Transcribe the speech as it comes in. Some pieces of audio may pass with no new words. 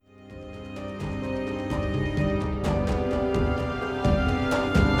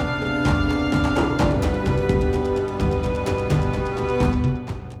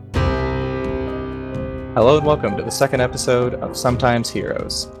Hello and welcome to the second episode of Sometimes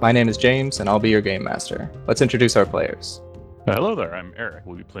Heroes. My name is James and I'll be your game master. Let's introduce our players. Hello there, I'm Eric.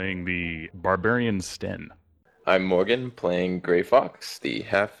 We'll be playing the Barbarian Sten. I'm Morgan, playing Grey Fox, the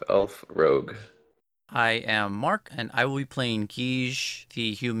half-elf rogue. I am Mark, and I will be playing Guige,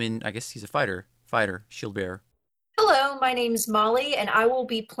 the human, I guess he's a fighter, shield bearer. Hello, my name's Molly, and I will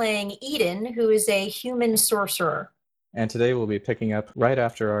be playing Eden, who is a human sorcerer. And today we'll be picking up right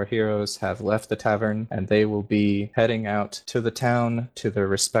after our heroes have left the tavern, and they will be heading out to the town to their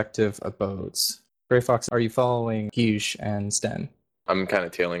respective abodes. Grey Fox, are you following Guige and Sten? I'm kind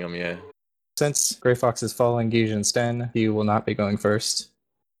of tailing him, yeah. Since Grey Fox is following Guige and Sten, he will not be going first.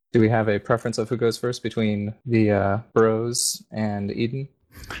 Do we have a preference of who goes first between the bros and Eden?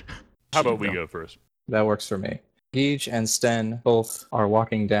 How about we go first? That works for me. Guige and Sten both are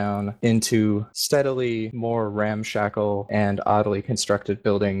walking down into steadily more ramshackle and oddly constructed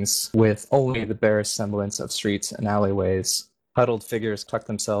buildings with only the barest semblance of streets and alleyways. Huddled figures tuck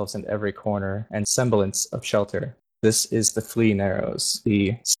themselves in every corner and semblance of shelter. This is the Flea Narrows,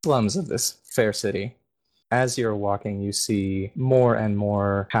 the slums of this fair city. As you're walking, you see more and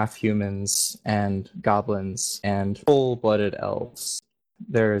more half-humans and goblins and full-blooded elves.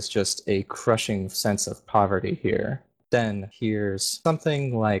 There is just a crushing sense of poverty here. Then hears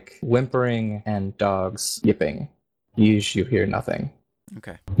something like whimpering and dogs yipping. You hear nothing.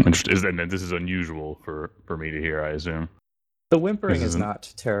 Okay. And this is unusual for me to hear, I assume. The whimpering is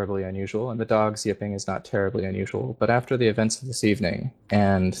not terribly unusual, and the dogs yipping is not terribly unusual, but after the events of this evening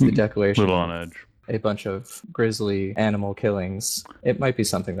and the declaration Little on edge. A bunch of grisly animal killings, it might be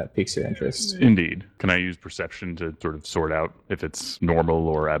something that piques your interest. Indeed. Can I use perception to sort of sort out if it's normal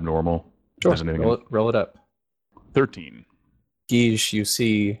or abnormal? Sure, roll it up. 13. Guige, you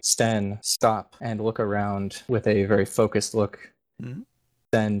see Sten stop and look around with a very focused look. Mm-hmm.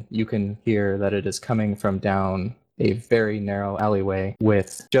 Then you can hear that it is coming from down a very narrow alleyway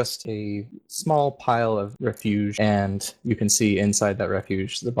with just a small pile of refuge, and you can see inside that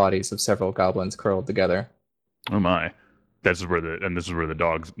refuge the bodies of several goblins curled together. Oh my. This is where the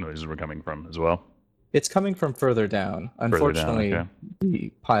dogs noises were coming from as well. It's coming from further down. Unfortunately, okay.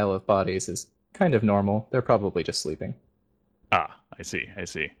 The pile of bodies is kind of normal. They're probably just sleeping. Ah, I see.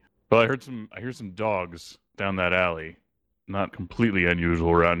 Well, I hear some dogs down that alley. Not completely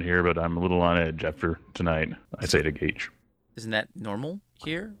unusual around here, but I'm a little on edge after tonight, I say to Gage. Isn't that normal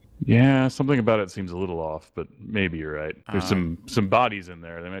here? Yeah, something about it seems a little off, but maybe you're right. There's some bodies in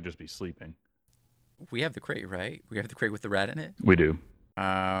there. They might just be sleeping. We have the crate, right? We have the crate with the rat in it? We do.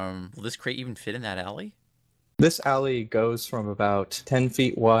 Will this crate even fit in that alley? This alley goes from about 10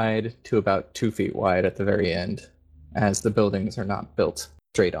 feet wide to about 2 feet wide at the very end, as the buildings are not built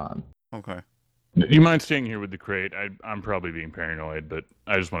straight on. Okay. Do you mind staying here with the crate? I'm probably being paranoid, but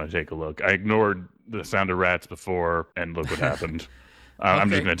I just want to take a look. I ignored the sound of rats before, and look what happened. I'm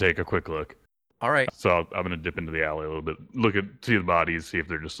just going to take a quick look. All right. So I'm going to dip into the alley a little bit, see the bodies, see if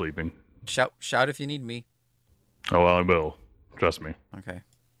they're just sleeping. Shout if you need me. Oh, well, I will. Trust me. Okay.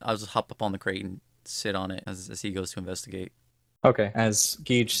 I'll just hop up on the crate and sit on it as he goes to investigate. Okay, as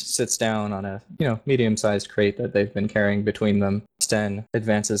Guige sits down on a, medium-sized crate that they've been carrying between them, Sten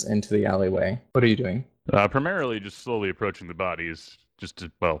advances into the alleyway. What are you doing? Primarily just slowly approaching the bodies, just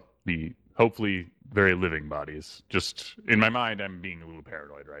to, the hopefully very living bodies. Just, in my mind, I'm being a little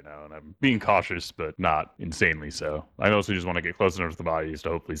paranoid right now, and I'm being cautious, but not insanely so. I also just want to get close enough to the bodies to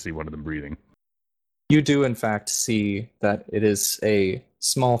hopefully see one of them breathing. You do, in fact, see that it is a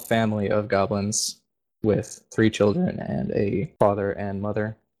small family of goblins with 3 children and a father and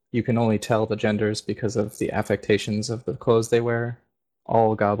mother. You can only tell the genders because of the affectations of the clothes they wear.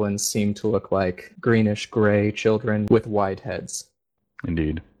 All goblins seem to look like greenish-gray children with wide heads.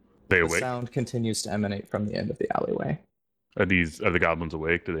 Indeed. They The awake? sound continues to emanate from the end of the alleyway. Are the goblins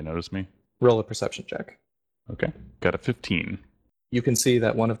awake? Do they notice me? Roll a perception check. Okay. Got a 15. You can see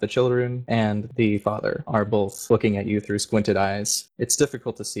that one of the children and the father are both looking at you through squinted eyes. It's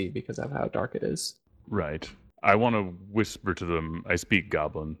difficult to see because of how dark it is. Right. I want to whisper to them. I speak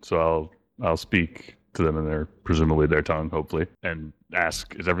Goblin, so I'll speak to them in presumably their tongue, hopefully, and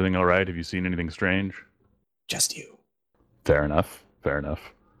ask, "Is everything all right? Have you seen anything strange?" Just you. Fair enough.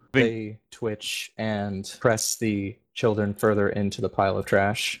 They twitch and press the children further into the pile of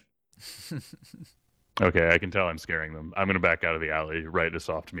trash. Okay, I can tell I'm scaring them. I'm going to back out of the alley. Write this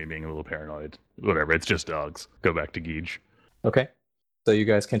off to me being a little paranoid. Whatever, it's just dogs. Go back to Guige. Okay. So you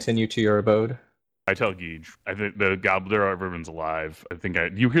guys continue to your abode? I tell Guige. I think everyone's alive.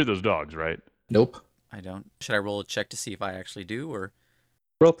 You hear those dogs, right? Nope. I don't. Should I roll a check to see if I actually do, or?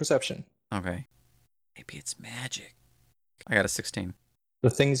 Roll perception. Okay. Maybe it's magic. I got a 16. The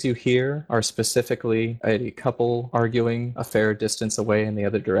things you hear are specifically a couple arguing a fair distance away in the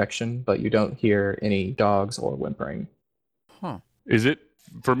other direction, but you don't hear any dogs or whimpering. Huh. Is it,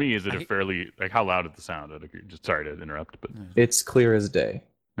 for me, is it a I- fairly, like, how loud is the sound? Just sorry to interrupt, but It's clear as day.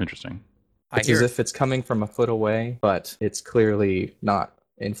 interesting. I It's as hear if it's coming from a foot away, but it's clearly not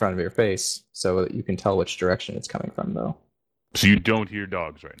in front of your face, so that you can tell which direction it's coming from, though. So you don't hear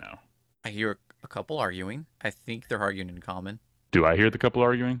dogs right now. I hear a couple arguing. I think they're arguing in common. Do I hear the couple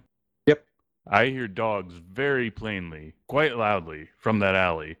arguing? Yep. I hear dogs very plainly, quite loudly, from that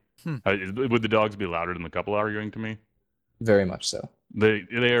alley. Would the dogs be louder than the couple arguing to me? Very much so. They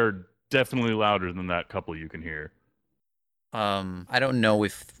are definitely louder than that couple you can hear. I don't know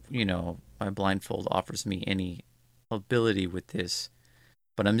if, my blindfold offers me any ability with this,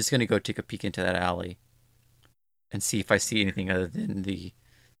 but I'm just gonna go take a peek into that alley and see if I see anything other than the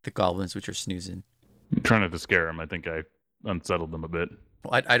goblins which are snoozing. I'm trying not to scare them. I think I unsettled them a bit.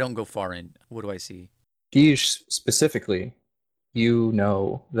 Well, I don't go far in. What do I see? Guige, specifically, you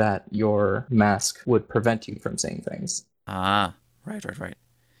know that your mask would prevent you from seeing things. Ah, right.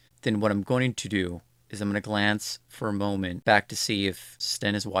 Then what I'm going to do is I'm going to glance for a moment back to see if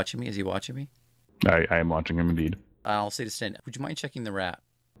Sten is watching me. Is he watching me? I am watching him indeed. I'll say to Sten, would you mind checking the rat?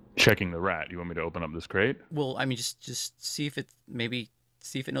 Checking the rat. You want me to open up this crate? Well, I mean, just see if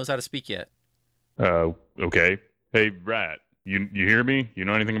it knows how to speak yet. Okay. Hey, rat. You hear me? You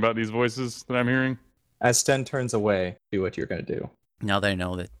know anything about these voices that I'm hearing? As Sten turns away, do what you're going to do. Now that I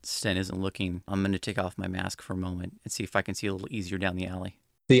know that Sten isn't looking, I'm going to take off my mask for a moment and see if I can see a little easier down the alley.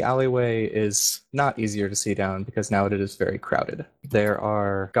 The alleyway is not easier to see down because now it is very crowded. There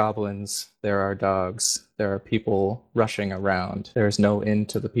are goblins, there are dogs, there are people rushing around. There's no end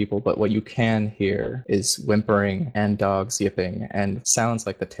to the people, but what you can hear is whimpering and dogs yipping and sounds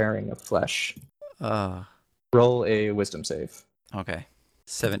like the tearing of flesh. Roll a wisdom save. Okay.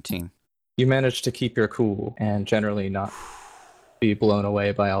 17. You manage to keep your cool and generally not be blown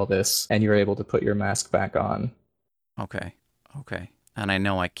away by all this, and you're able to put your mask back on. Okay. And I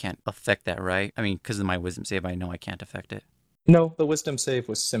know I can't affect that, right? I mean, because of my wisdom save, I know I can't affect it. No, the wisdom save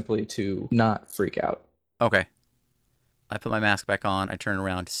was simply to not freak out. Okay. I put my mask back on. I turn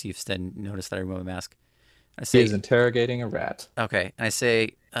around to see if Sten noticed that I removed my mask. I He say, is interrogating a rat. okay. And I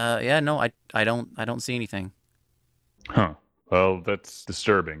say, yeah, no, I don't see anything. Huh. Well, that's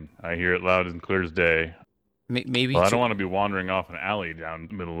disturbing. I hear it loud and clear as day. Maybe. Well, I don't want to be wandering off an alley down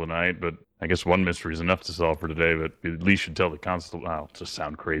the middle of the night, but I guess one mystery is enough to solve for today, but you at least should tell the constable. Oh, it just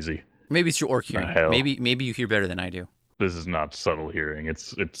sound crazy. Maybe it's your orc hearing. hell? Maybe you hear better than I do. This is not subtle hearing.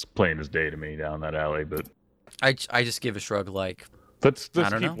 It's plain as day to me down that alley, but I just give a shrug like, let's I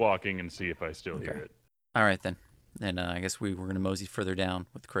don't keep know. walking and see if I still hear Okay. it. all right then. Then I guess we're going to mosey further down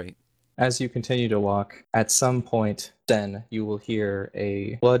with the crate. As you continue to walk, at some point, then you will hear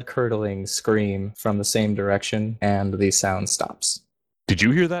a blood-curdling scream from the same direction, and the sound stops. Did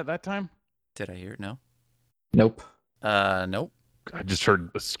you hear that time? Did I hear it? No. Nope. Nope. I just heard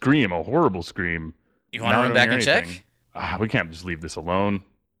a scream, a horrible scream. You want to Now I run don't back hear and anything. check? We can't just leave this alone.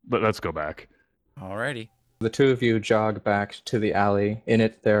 But let's go back. Alrighty. The two of you jog back to the alley. In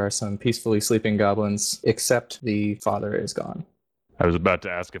it, there are some peacefully sleeping goblins, except the father is gone. I was about to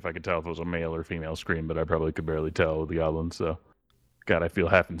ask if I could tell if it was a male or female scream, but I probably could barely tell with the goblins. So, God, I feel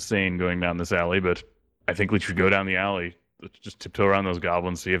half insane going down this alley, but I think we should go down the alley. Let's just tiptoe around those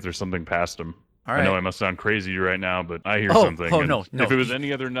goblins, see if there's something past them. All I know right. I must sound crazy right now, but I hear Oh, something. oh, and no. If it was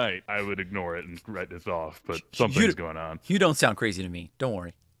any other night, I would ignore it and write this off, but something's going on. You don't sound crazy to me. Don't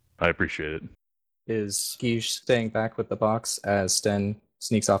worry. I appreciate it. Is Guige staying back with the box as Sten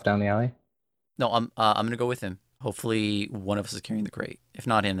sneaks off down the alley? No, I'm gonna go with him. Hopefully, one of us is carrying the crate. If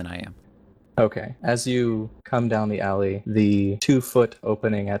not him, then I am. Okay. As you come down the alley, the 2-foot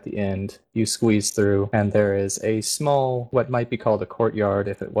opening at the end, you squeeze through, and there is a small, what might be called a courtyard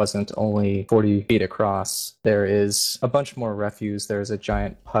if it wasn't only 40 feet across. There is a bunch more refuse. There's a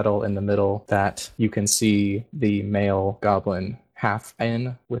giant puddle in the middle that you can see the male goblin half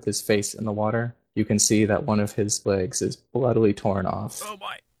in with his face in the water. You can see that one of his legs is bloodily torn off, Oh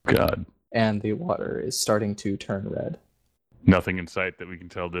my. God. and the water is starting to turn red. Nothing in sight that we can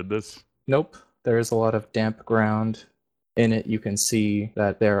tell did this? Nope. There is a lot of damp ground. In it, you can see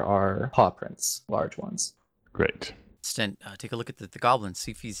that there are paw prints, large ones. Great. Sten, take a look at the goblin.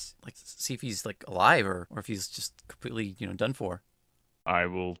 See if he's like alive or if he's just completely done for. I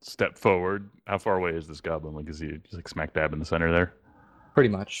will step forward. How far away is this goblin? Like, is he just like smack dab in the center there? Pretty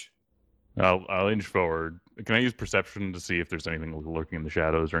much. I'll inch forward. Can I use perception to see if there's anything lurking in the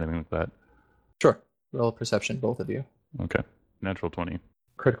shadows or anything like that? Sure. Roll perception, both of you. Okay. Natural 20.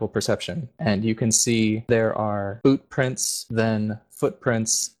 Critical perception. And you can see there are boot prints, then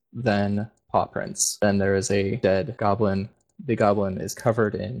footprints, then paw prints. Then there is a dead goblin. The goblin is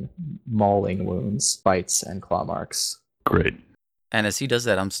covered in mauling wounds, bites, and claw marks. Great. And as he does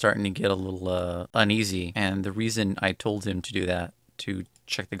that, I'm starting to get a little uneasy. And the reason I told him to do that, to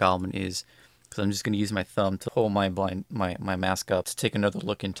check the goblin, is because I'm just going to use my thumb to pull my mask up to take another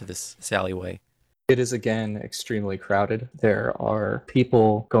look into this alleyway. It is again extremely crowded. There are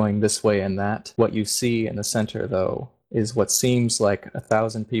people going this way and that. What you see in the center, though, is what seems like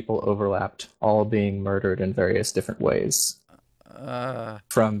 1,000 people overlapped, all being murdered in various different ways.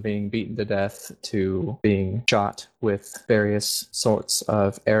 From being beaten to death to being shot with various sorts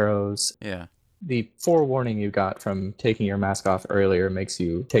of arrows. Yeah. The forewarning you got from taking your mask off earlier makes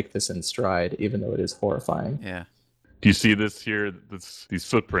you take this in stride, even though it is horrifying. Yeah. Do you see this here? These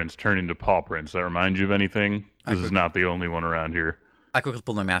footprints turn into paw prints. That remind you of anything? This is not the only one around here. I quickly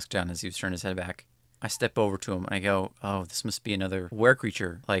pulled my mask down as he was turning his head back. I step over to him and I go, "Oh, this must be another were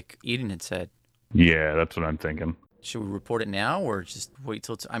creature, like Eden had said." Yeah, that's what I'm thinking. Should we report it now, or just wait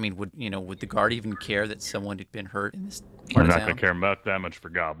till? I mean, would the guard even care that someone had been hurt in this I'm part of not town? going to care about that much for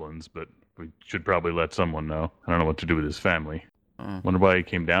goblins, but we should probably let someone know. I don't know what to do with his family. Wonder why he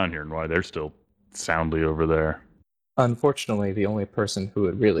came down here and why they're still soundly over there. Unfortunately, the only person who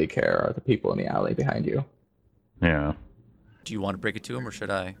would really care are the people in the alley behind you. Yeah. Do you want to break it to him, or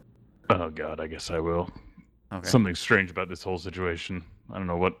should I? Oh god, I guess I will. Okay. Something strange about this whole situation. I don't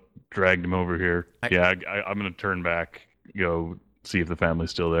know what dragged him over here. I'm going to turn back, go see if the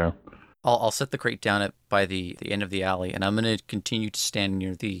family's still there. I'll set the crate down by the end of the alley, and I'm going to continue to stand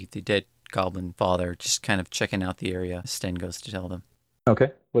near the dead goblin father, just kind of checking out the area as Sten goes to tell them.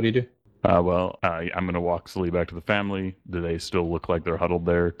 Okay, what do you do? I'm going to walk slowly back to the family. Do they still look like they're huddled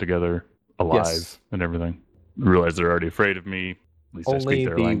there together, alive, Yes. and everything? Realize they're already afraid of me. At least I Only speak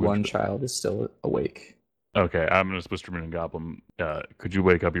their the language. one but- child is still awake. Okay, I'm going to whisper in Goblin. Could you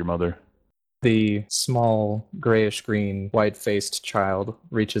wake up your mother? The small, grayish-green, white-faced child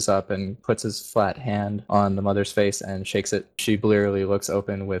reaches up and puts his flat hand on the mother's face and shakes it. She blearily looks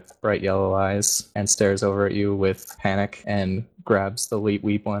open with bright yellow eyes and stares over at you with panic and grabs the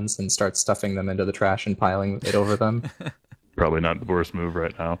weep ones and starts stuffing them into the trash and piling it over them. Probably not the worst move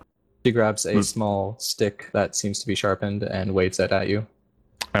right now. She grabs a small stick that seems to be sharpened and waves it at you.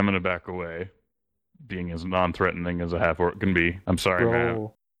 I'm going to back away, being as non-threatening as a half-orc can be. I'm sorry, ma'am.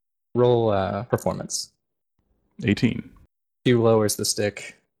 Roll performance. 18. She lowers the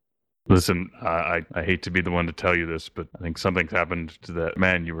stick. Listen, I hate to be the one to tell you this, but I think something's happened to that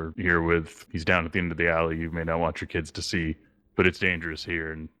man you were here with. He's down at the end of the alley. You may not want your kids to see, but it's dangerous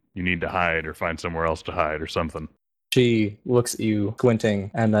here, and you need to hide or find somewhere else to hide or something. She looks at you, squinting,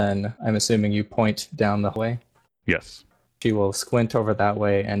 and then I'm assuming you point down the hallway. Yes. She will squint over that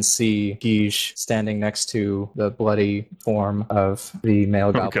way and see Guige standing next to the bloody form of the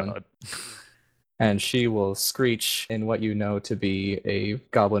male goblin. Oh, God. And she will screech in what you know to be a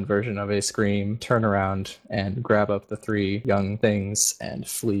goblin version of a scream, turn around and grab up the three young things and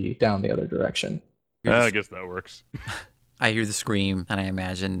flee down the other direction. I guess that works. I hear the scream, and I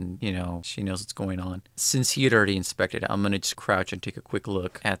imagine, she knows what's going on. Since he had already inspected it, I'm going to just crouch and take a quick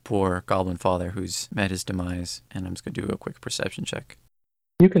look at poor goblin father who's met his demise, and I'm just going to do a quick perception check.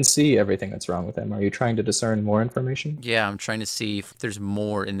 You can see everything that's wrong with him. Are you trying to discern more information? Yeah, I'm trying to see if there's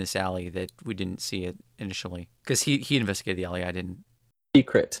more in this alley that we didn't see it initially. Because he investigated the alley, I didn't. He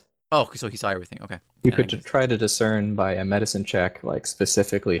crit. Oh, so he saw everything. Okay. You Yeah, could try to discern by a medicine check, like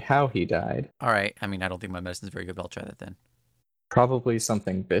specifically how he died. All right. I mean, I don't think my medicine's very good, but I'll try that then. Probably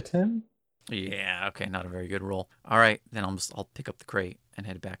something bit him? Yeah, okay, not a very good roll. All right, then I'll pick up the crate and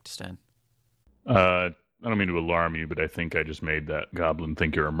head back to Sten. I don't mean to alarm you, but I think I just made that goblin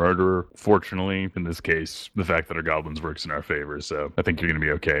think you're a murderer. Fortunately, in this case, the fact that our goblins works in our favor, so I think you're going to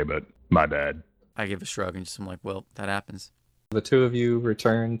be okay, but my bad. I give a shrug and I'm like, well, that happens. The two of you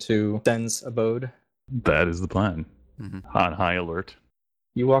return to Sten's abode. That is the plan. Mm-hmm. On high alert.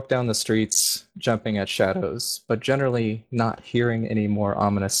 You walk down the streets, jumping at shadows, but generally not hearing any more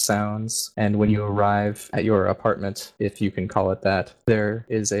ominous sounds. And when you arrive at your apartment, if you can call it that, there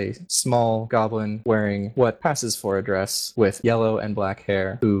is a small goblin wearing what passes for a dress with yellow and black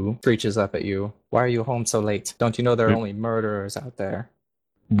hair who screeches up at you. Why are you home so late? Don't you know there are only murderers out there?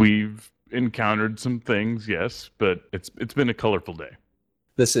 We've encountered some things, yes, but it's been a colorful day.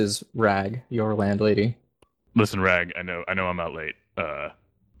 This is Rag, your landlady. Listen, Rag, I know I'm out late.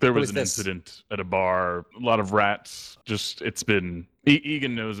 There Who was is an this? incident at a bar. A lot of rats. Just it's been.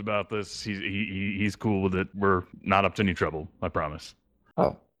 Egan knows about this. He's cool with it. We're not up to any trouble. I promise.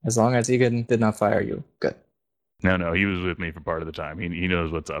 Oh, as long as Egan did not fire you. Good. No, he was with me for part of the time. He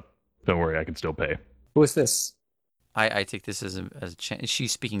knows what's up. Don't worry, I can still pay. Who is this? I take this as a chance.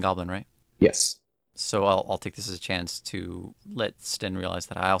 She's speaking Goblin, right? Yes. So I'll take this as a chance to let Sten realize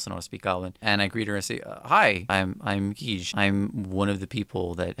that I also know how to speak Goblin, and I greet her and say, "Hi, I'm Guige. I'm one of the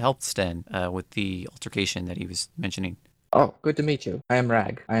people that helped Sten with the altercation that he was mentioning." Oh, good to meet you. I am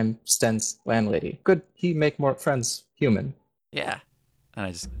Rag. I am Sten's landlady. Good. He make more friends human. Yeah, and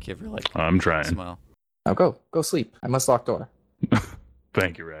I just give her like I'm a trying. smile. Now go sleep. I must lock door.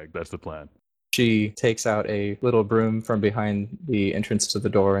 Thank you, Rag. That's the plan. She takes out a little broom from behind the entrance to the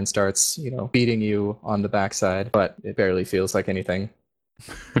door and starts, beating you on the backside, but it barely feels like anything.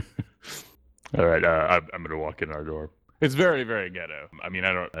 All right, I'm gonna walk in our door. It's very, very ghetto. I mean,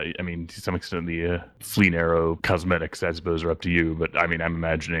 I mean, to some extent, the flea and arrow cosmetics, I suppose, are up to you. But I mean, I'm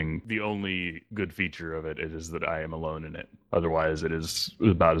imagining the only good feature of it is that I am alone in it. Otherwise, it is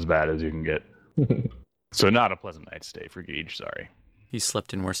about as bad as you can get. So, not a pleasant night's stay for Gage. Sorry. He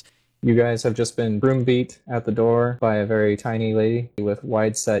slept in worse. You guys have just been broom beat at the door by a very tiny lady with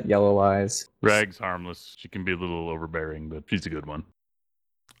wide-set yellow eyes. Rag's harmless. She can be a little overbearing, but she's a good one.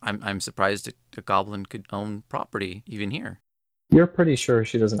 I'm surprised a goblin could own property even here. You're pretty sure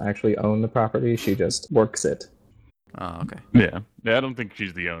she doesn't actually own the property, she just works it. Oh, okay. Yeah, I don't think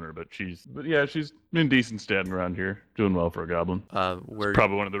she's the owner, but she's in decent standing around here, doing well for a goblin. Where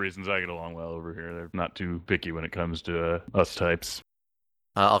Probably one of the reasons I get along well over here. They're not too picky when it comes to us types.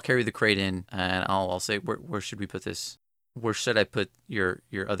 I'll carry the crate in, and I'll say, where should we put this? Where should I put your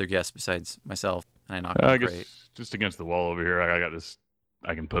other guests besides myself? And I knock on I the guess crate. just against the wall over here. I got this.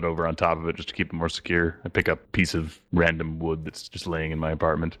 I can put over on top of it just to keep it more secure. I pick up a piece of random wood that's just laying in my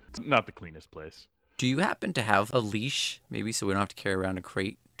apartment. It's not the cleanest place. Do you happen to have a leash, maybe, so we don't have to carry around a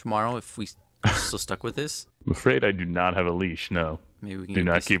crate tomorrow if we still stuck with this? I'm afraid I do not have a leash. No, Maybe we can do get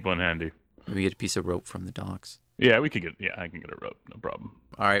a not piece, keep one handy. maybe get a piece of rope from the docks. Yeah, we could get. Yeah, I can get a rope. No problem.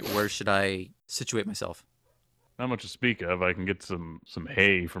 All right, where should I situate myself? Not much to speak of. I can get some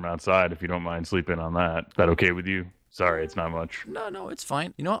hay from outside if you don't mind sleeping on that. Is that okay with you? Sorry, it's not much. No, it's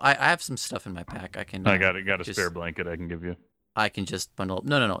fine. You know, I have some stuff in my pack. I can. I got a just- spare blanket I can give you. I can just bundle up.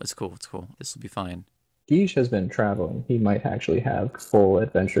 No, it's cool. It's cool. This will be fine. Guige has been traveling. He might actually have full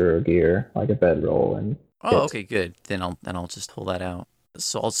adventurer gear, like a bedroll and Oh, kit. okay, good. Then I'll just pull that out.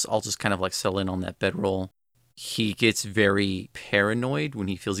 So I'll just kind of like settle in on that bedroll. He gets very paranoid when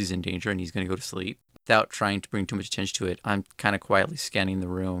he feels he's in danger and he's going to go to sleep. Without trying to bring too much attention to it, I'm kind of quietly scanning the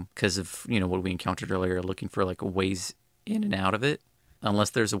room because of, what we encountered earlier, looking for like ways in and out of it. Unless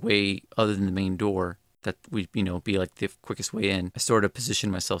there's a way other than the main door that would, be like the quickest way in. I sort of position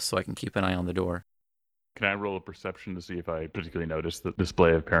myself so I can keep an eye on the door. Can I roll a perception to see if I particularly notice the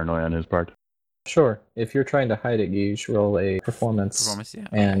display of paranoia on his part? Sure. If you're trying to hide it, Guige, roll a performance, Performance, yeah.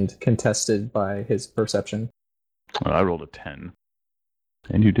 and contested by his perception. Well, I rolled a 10.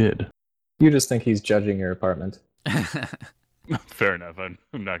 And you did. You just think he's judging your apartment. Fair enough. I'm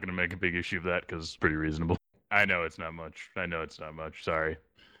not going to make a big issue of that because it's pretty reasonable. I know it's not much. Sorry.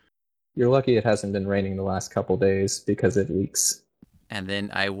 You're lucky it hasn't been raining the last couple days because it leaks. And then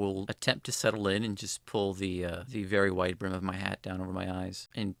I will attempt to settle in and just pull the very wide brim of my hat down over my eyes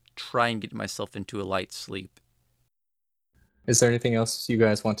and try and get myself into a light sleep. Is there anything else you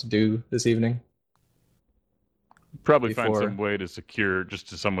guys want to do this evening? Probably find Before- some way to secure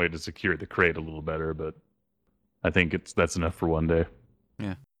the crate a little better, but I think that's enough for one day.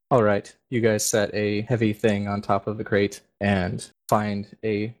 All right, you guys set a heavy thing on top of the crate and find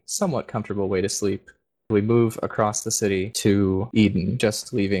a somewhat comfortable way to sleep. We move across the city to Eden,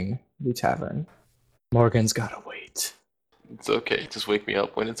 just leaving the tavern. Morgan's gotta wait. It's okay. Just wake me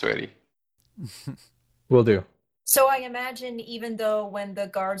up when it's ready. Will do. So I imagine even though when the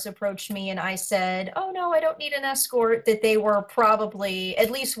guards approached me and I said, oh no, I don't need an escort, that they were probably,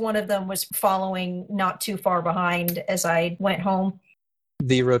 at least one of them was following not too far behind as I went home.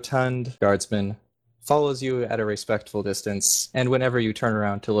 The rotund guardsman follows you at a respectful distance, and whenever you turn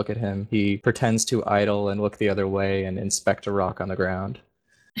around to look at him, he pretends to idle and look the other way and inspect a rock on the ground.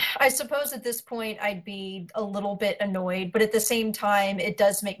 I suppose at this point I'd be a little bit annoyed, but at the same time, it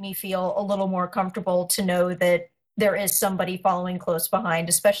does make me feel a little more comfortable to know that there is somebody following close behind,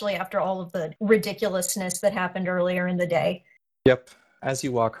 especially after all of the ridiculousness that happened earlier in the day. Yep. As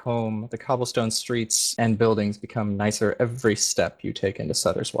you walk home, the cobblestone streets and buildings become nicer every step you take into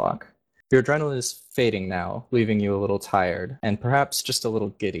Sutter's Walk. Your adrenaline is fading now, leaving you a little tired, and perhaps just a little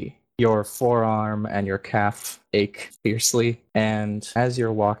giddy. Your forearm and your calf ache fiercely, and as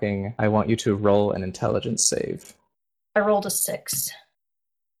you're walking, I want you to roll an intelligence save. I rolled a 6.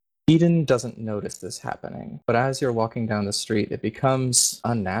 Eden doesn't notice this happening, but as you're walking down the street, it becomes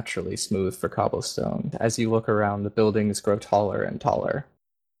unnaturally smooth for cobblestone. As you look around, the buildings grow taller and taller.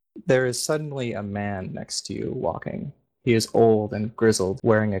 There is suddenly a man next to you walking. He is old and grizzled,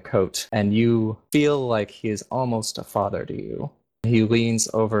 wearing a coat, and you feel like he is almost a father to you. He leans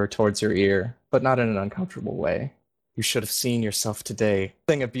over towards your ear, but not in an uncomfortable way. You should have seen yourself today.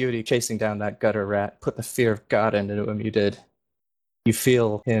 Thing of beauty chasing down that gutter rat. Put the fear of God into him, you did. You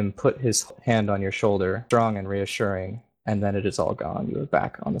feel him put his hand on your shoulder, strong and reassuring, and then it is all gone. You are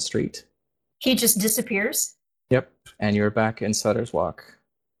back on the street. He just disappears. Yep, and you're back in Sutter's Walk,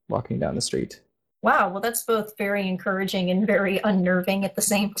 walking down the street. Wow, well, that's both very encouraging and very unnerving at the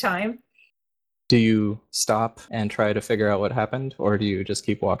same time. Do you stop and try to figure out what happened, or do you just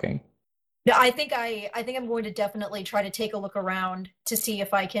keep walking? Yeah, I think I'm going to definitely try to take a look around to see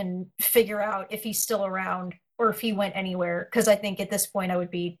if I can figure out if he's still around or if he went anywhere, because I think at this point I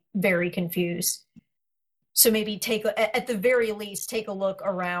would be very confused. So maybe at the very least, take a look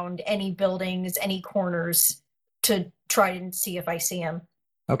around any buildings, any corners to try and see if I see him.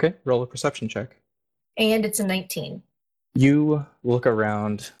 Okay, roll a perception check. And it's a 19. You look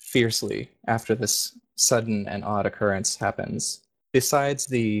around fiercely after this sudden and odd occurrence happens. Besides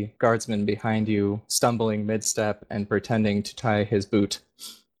the guardsman behind you stumbling mid-step and pretending to tie his boot,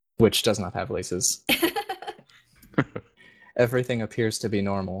 which does not have laces, everything appears to be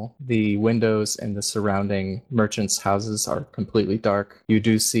normal. The windows in the surrounding merchants' houses are completely dark. You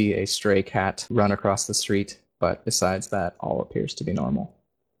do see a stray cat run across the street, but besides that, all appears to be normal.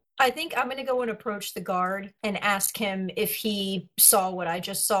 I think I'm going to go and approach the guard and ask him if he saw what I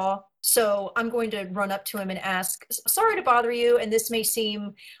just saw. So I'm going to run up to him and ask, sorry to bother you, and this may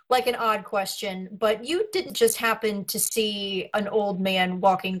seem like an odd question, but you didn't just happen to see an old man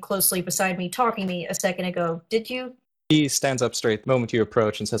walking closely beside me talking to me a second ago, did you? He stands up straight the moment you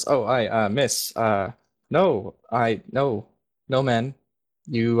approach and says, "Oh, miss, no, no, man.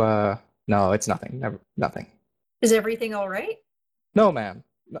 You, no, it's nothing, never, nothing. Is everything all right? No, ma'am.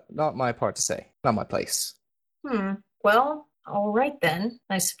 Not my part to say. Not my place." Well, all right then,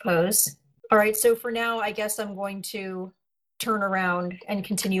 I suppose. All right, so for now, I guess I'm going to turn around and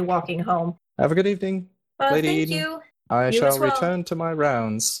continue walking home. Have a good evening, Lady Thank Eden. you. I You shall as well. return to my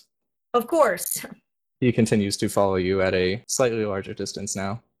rounds. Of course. He continues to follow you at a slightly larger distance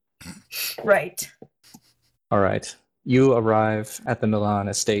now. Right. All right. You arrive at the Milan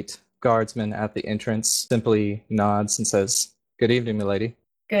estate. Guardsman at the entrance simply nods and says, "Good evening, milady,"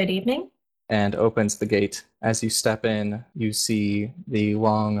 Good evening. and opens the gate. As you step in, you see the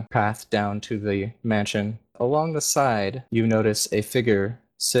long path down to the mansion. Along the side, you notice a figure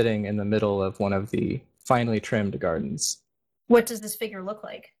sitting in the middle of one of the finely trimmed gardens. What does this figure look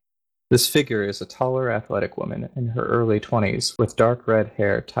like? This figure is a taller, athletic woman in her early 20s with dark red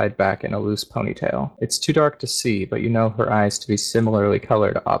hair tied back in a loose ponytail. It's too dark to see, but you know her eyes to be similarly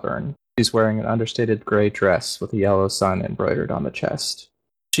colored auburn. She's wearing an understated gray dress with a yellow sun embroidered on the chest.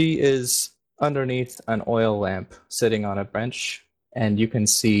 She is underneath an oil lamp sitting on a bench, and you can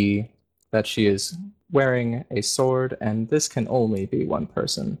see that she is wearing a sword, and this can only be one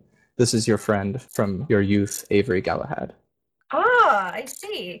person. This is your friend from your youth, Avery Galahad. Ah, I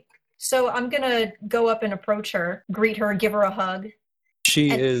see. So I'm gonna go up and approach her, greet her, give her a hug.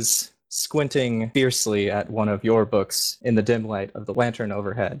 She And- is squinting fiercely at one of your books in the dim light of the lantern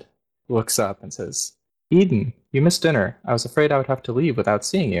overhead, looks up and says, "Eden, you missed dinner. I was afraid I would have to leave without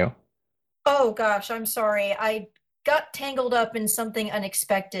seeing you." Oh gosh, I'm sorry. I got tangled up in something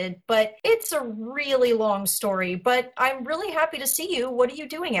unexpected, but it's a really long story. But I'm really happy to see you. What are you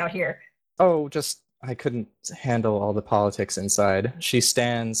doing out here? "Oh, just I couldn't handle all the politics inside." She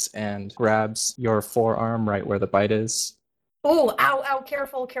stands and grabs your forearm right where the bite is. Oh, ow, ow,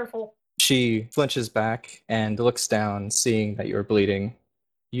 careful, careful. She flinches back and looks down, seeing that you're bleeding.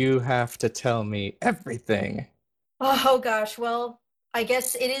 "You have to tell me everything." Oh gosh, well, I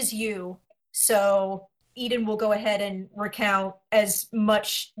guess it is you. So Eden will go ahead and recount as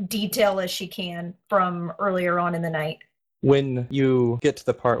much detail as she can from earlier on in the night. When you get to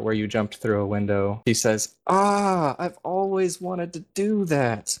the part where you jumped through a window, he says, I've always wanted to do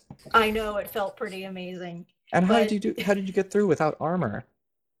that." I know it felt pretty amazing. "And how But- did you get through without armor?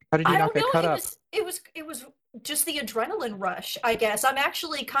 How did you I not don't get know. cut It up?" was just the adrenaline rush, I guess.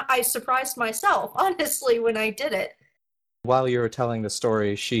 I surprised myself, honestly, when I did it. While you were telling the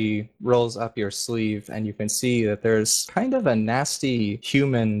story, she rolls up your sleeve and you can see that there's kind of a nasty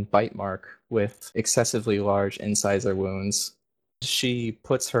human bite mark with excessively large incisor wounds. She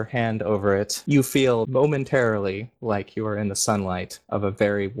puts her hand over it. You feel momentarily like you are in the sunlight of a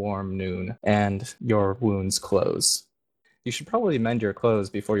very warm noon, and your wounds close. You should probably mend your clothes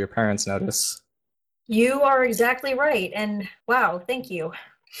before your parents notice. You are exactly right. And wow, thank you.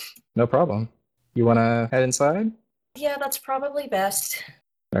 No problem. You want to head inside? Yeah, that's probably best.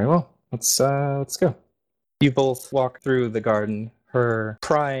 Very well. Let's go. You both walk through the garden, her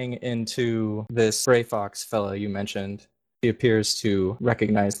prying into this gray fox fellow you mentioned. She appears to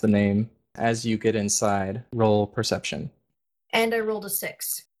recognize the name. As you get inside, roll perception. And I rolled a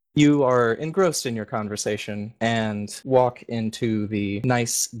 6. You are engrossed in your conversation and walk into the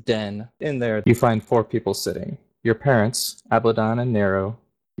nice den. In there, you find 4 people sitting. Your parents, Abladan and Nero.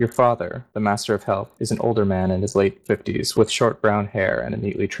 Your father, the Master of Health, is an older man in his late 50s with short brown hair and a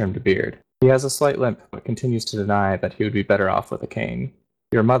neatly trimmed beard. He has a slight limp, but continues to deny that he would be better off with a cane.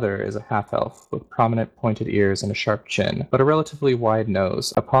 Your mother is a half-elf with prominent pointed ears and a sharp chin, but a relatively wide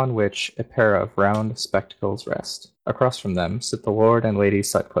nose, upon which a pair of round spectacles rest. Across from them sit the Lord and Lady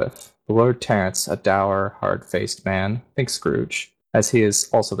Sutcliffe. The Lord Terence, a dour, hard-faced man, think Scrooge, as he is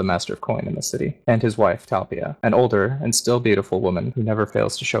also the master of coin in the city, and his wife, Talpia, an older and still beautiful woman who never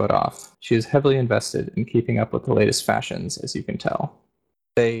fails to show it off. She is heavily invested in keeping up with the latest fashions, as you can tell.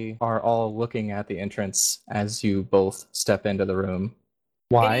 They are all looking at the entrance as you both step into the room.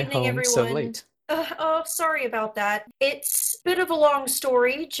 Why Good evening, home so everyone. late? Oh, sorry about that. It's a bit of a long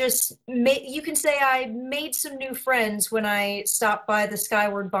story. You can say I made some new friends when I stopped by the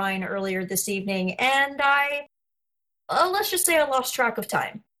Skyward Vine earlier this evening, and let's just say I lost track of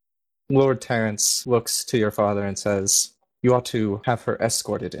time. Lord Terence looks to your father and says, "You ought to have her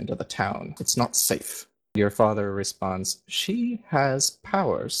escorted into the town. It's not safe." Your father responds, "She has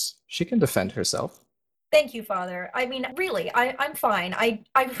powers. She can defend herself." Thank you, Father. I mean, really, I'm fine. I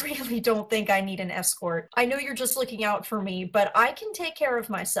really don't think I need an escort. I know you're just looking out for me, but I can take care of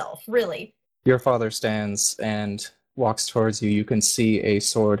myself, really. Your father stands and walks towards you. You can see a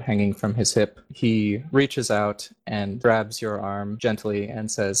sword hanging from his hip. He reaches out and grabs your arm gently and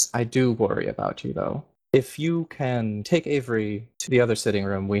says, "I do worry about you, though. If you can take Avery to the other sitting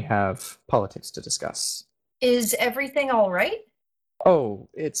room, we have politics to discuss." Is everything all right? "Oh,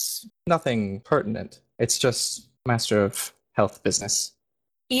 it's nothing pertinent. It's just Master of Health business."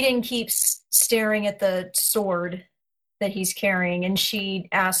 Eden keeps staring at the sword that he's carrying, and she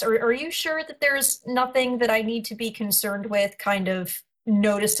asks, are you sure that there's nothing that I need to be concerned with, kind of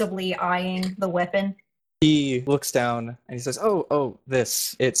noticeably eyeing the weapon? He looks down and he says, oh,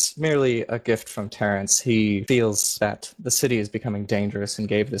 this. It's merely a gift from Terence. He feels that the city is becoming dangerous and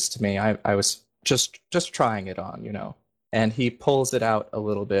gave this to me. I was just trying it on, you know." And he pulls it out a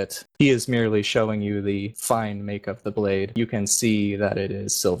little bit. He is merely showing you the fine make of the blade. You can see that it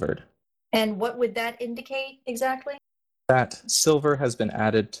is silvered. And what would that indicate exactly? That silver has been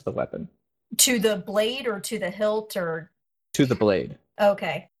added to the weapon. To the blade or to the hilt or... To the blade.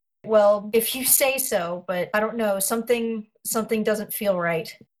 Okay. Well, if you say so, but I don't know, something doesn't feel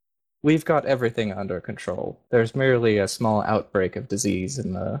right. We've got everything under control. There's merely a small outbreak of disease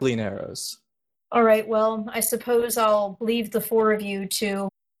in the Gleaneros. All right, well, I suppose I'll leave the 4 of you to...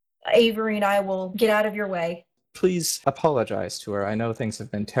 Avery and I will get out of your way. Please apologize to her. I know things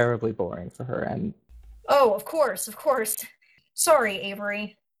have been terribly boring for her, and... Oh, of course. Sorry,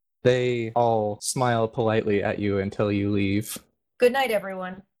 Avery. They all smile politely at you until you leave. Good night,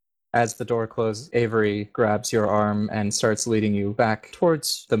 everyone. As the door closes, Avery grabs your arm and starts leading you back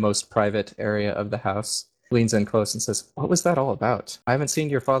towards the most private area of the house. Leans in close and says, "What was that all about? I haven't seen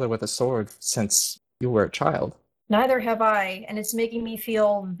your father with a sword since you were a child." Neither have I, and it's making me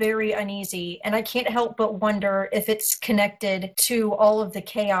feel very uneasy, and I can't help but wonder if it's connected to all of the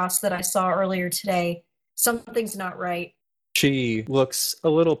chaos that I saw earlier today. Something's not right. She looks a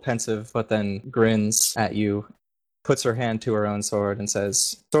little pensive, but then grins at you, puts her hand to her own sword, and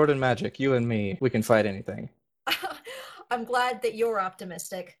says, "Sword and magic, you and me, we can fight anything." I'm glad that you're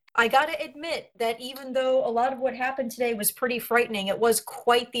optimistic. I gotta admit that even though a lot of what happened today was pretty frightening, it was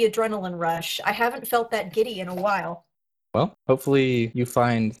quite the adrenaline rush. I haven't felt that giddy in a while. Well, hopefully you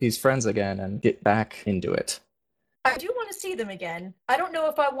find these friends again and get back into it. I do want to see them again. I don't know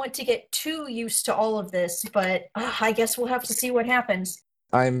if I want to get too used to all of this, but I guess we'll have to see what happens.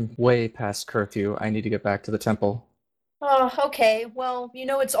 I'm way past curfew. I need to get back to the temple. Oh, okay. Well, you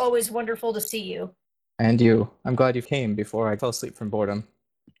know it's always wonderful to see you. And you. I'm glad you came before I fell asleep from boredom.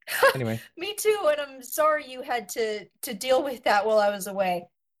 Anyway. Me too, and I'm sorry you had to deal with that while I was away.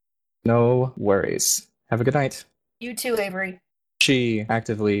 No worries. Have a good night. You too, Avery. She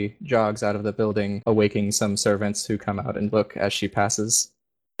actively jogs out of the building, awaking some servants who come out and look as she passes.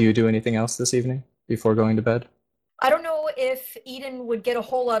 Do you do anything else this evening before going to bed? I don't know if Eden would get a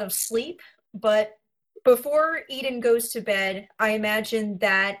whole lot of sleep, but before Eden goes to bed, I imagine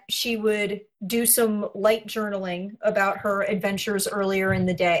that she would do some light journaling about her adventures earlier in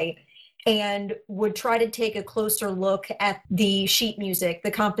the day. and would try to take a closer look at the sheet music,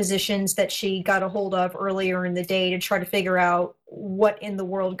 the compositions that she got a hold of earlier in the day to try to figure out what in the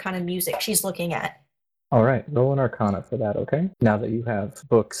world kind of music she's looking at. All right, roll an Arcana for that, okay? Now that you have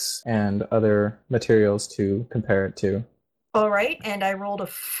books and other materials to compare it to. All right, and I rolled a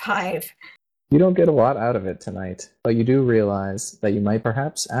 5. You don't get a lot out of it tonight, but you do realize that you might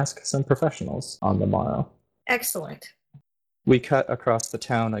perhaps ask some professionals on the morrow. Excellent. We cut across the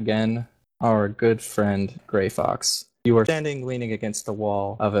town again. Our good friend Grey Fox. You are standing leaning against the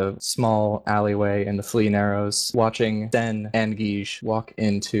wall of a small alleyway in the Flea Narrows, watching Den and Guige walk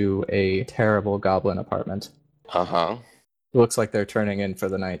into a terrible goblin apartment. Uh-huh. It looks like they're turning in for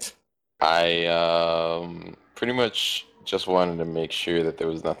the night. I pretty much just wanted to make sure that there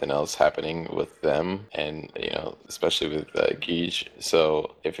was nothing else happening with them, and especially with Guige.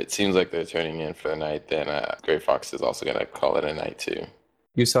 So if it seems like they're turning in for the night, then Grey Fox is also gonna call it a night too.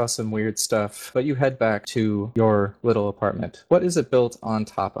 You saw some weird stuff, but you head back to your little apartment. What is it built on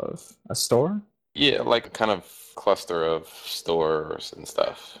top of? A store? Yeah, like a kind of cluster of stores and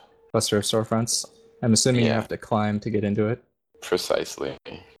stuff. Cluster of storefronts? I'm assuming you Yeah. have to climb to get into it? Precisely.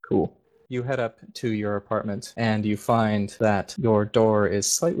 Cool. You head up to your apartment, and you find that your door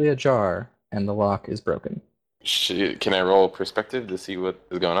is slightly ajar, and the lock is broken. Can I roll perspective to see what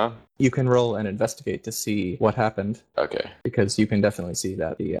is going on? You can roll and investigate to see what happened, Okay. because you can definitely see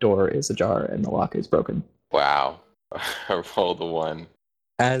that the door is ajar and the lock is broken. Wow. I rolled a 1.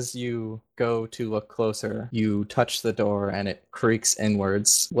 As you go to look closer, you touch the door and it creaks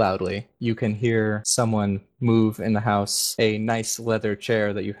inwards loudly. You can hear someone move in the house. A nice leather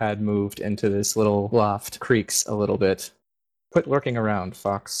chair that you had moved into this little loft creaks a little bit. Quit lurking around,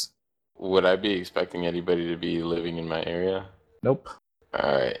 Fox. Would I be expecting anybody to be living in my area? Nope.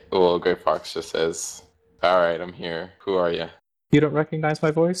 Alright. Well, Grey Fox just says, alright, I'm here. Who are you? You don't recognize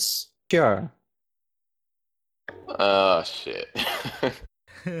my voice? Kiara. Oh, shit.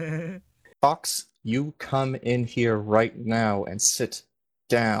 Fox, you come in here right now and sit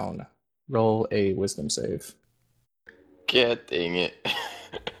down. Roll a wisdom save. God dang it.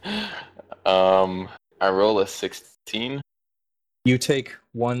 I roll a 16. You take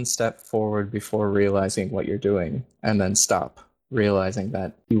one step forward before realizing what you're doing, and then stop, realizing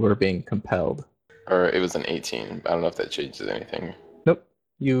that you were being compelled. Or it was an 18. I don't know if that changes anything. Nope.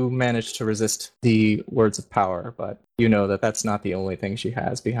 You managed to resist the words of power, but you know that that's not the only thing she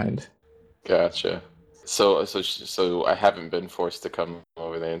has behind. Gotcha. So I haven't been forced to come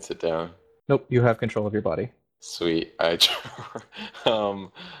over there and sit down. Nope, you have control of your body. Sweet. Can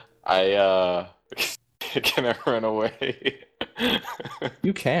I run away?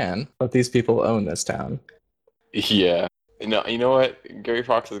 You can, but these people own this town. Yeah. No, you know what? Gary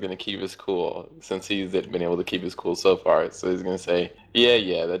Fox is gonna keep his cool since he's been able to keep his cool so far. So he's gonna say,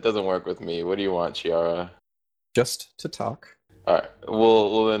 "Yeah, that doesn't work with me. What do you want, Chiara?" Just to talk. All right.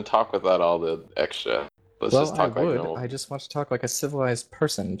 We'll then talk without all the extra. Let's Well, just I talk like would. normal. I just want to talk like a civilized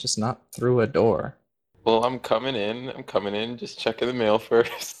person, just not through a door. Well, I'm coming in. Just checking the mail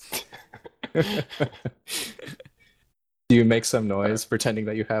first. Do you make some noise pretending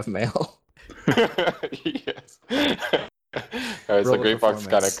that you have mail? Yes. All right, so Roll a Grey Fox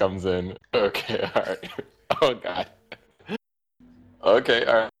kind performance. of comes in. Okay, all right. Oh God. Okay,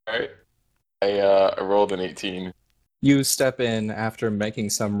 all right. I rolled an 18. You step in after making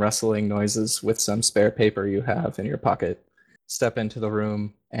some rustling noises with some spare paper you have in your pocket. Step into the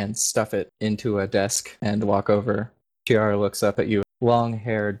room and stuff it into a desk and walk over. Chiara looks up at you.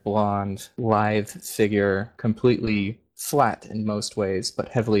 Long-haired, blonde, lithe figure, completely flat in most ways, but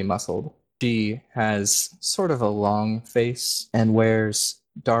heavily muscled. She has sort of a long face and wears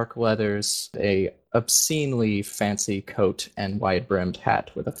dark leathers, a obscenely fancy coat, and wide-brimmed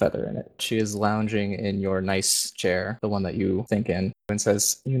hat with a feather in it. She is lounging in your nice chair, the one that you think in, and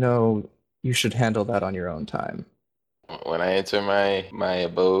says, you should handle that on your own time. When I enter my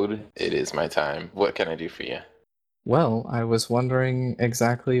abode, it is my time. What can I do for you? Well, I was wondering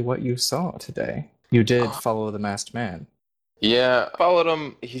exactly what you saw today. You did follow the masked man. Yeah, I followed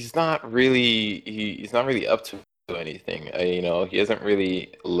him. He's not really up to anything. He hasn't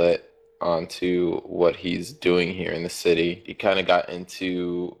really let onto what he's doing here in the city. He kind of got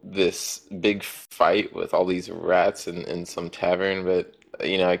into this big fight with all these rats in some tavern, but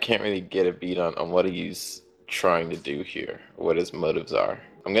I can't really get a beat on what he's trying to do here, what his motives are.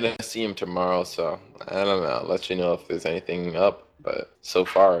 I'm gonna see him tomorrow, so I don't know. I'll let you know if there's anything up, but so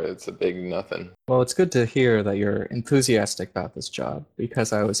far it's a big nothing. Well, it's good to hear that you're enthusiastic about this job,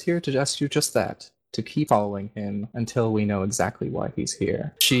 because I was here to ask you just that, to keep following him until we know exactly why he's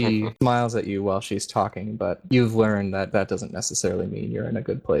here. She smiles at you while she's talking, but you've learned that that doesn't necessarily mean you're in a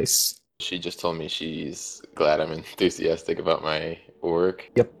good place. She just told me she's glad I'm enthusiastic about my work.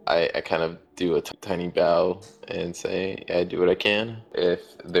 Yep. I kind of do a tiny bow and say I do what I can. If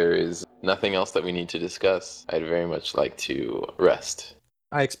there is nothing else that we need to discuss, I'd very much like to rest.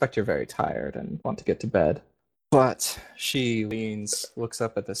 I expect you're very tired and want to get to bed. But she leans, looks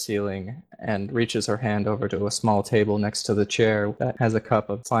up at the ceiling, and reaches her hand over to a small table next to the chair that has a cup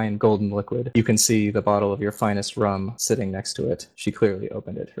of fine golden liquid. You can see the bottle of your finest rum sitting next to it. She clearly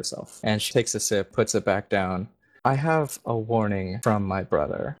opened it herself. And she takes a sip, puts it back down. I have a warning from my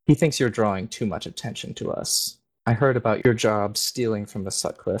brother. He thinks you're drawing too much attention to us. I heard about your job stealing from the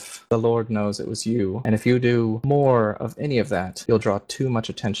Sutcliffe. The Lord knows it was you, and if you do more of any of that, you'll draw too much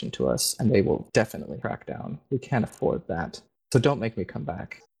attention to us, and they will definitely crack down. We can't afford that. So don't make me come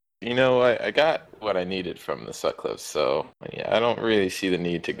back. You know, I got what I needed from the Sutcliffe, so yeah, I don't really see the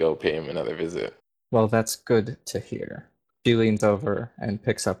need to go pay him another visit. Well, that's good to hear. She leans over and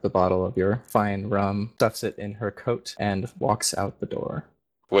picks up the bottle of your fine rum, stuffs it in her coat, and walks out the door.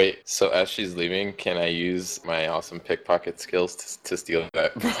 Wait, so as she's leaving, can I use my awesome pickpocket skills to steal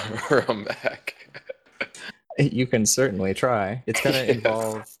that rum back? You can certainly try. It's going to Yes.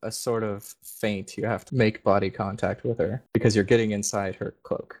 involve a sort of feint. You have to make body contact with her because you're getting inside her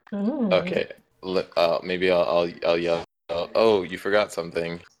cloak. Okay, maybe I'll yell. Oh, you forgot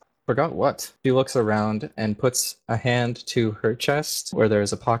something. Forgot what? She looks around and puts a hand to her chest where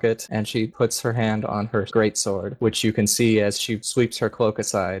there's a pocket, and she puts her hand on her greatsword, which you can see as she sweeps her cloak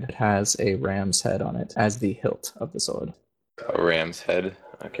aside. It has a ram's head on it as the hilt of the sword. A ram's head.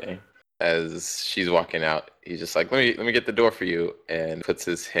 Okay. As she's walking out, he's just like, let me get the door for you, and puts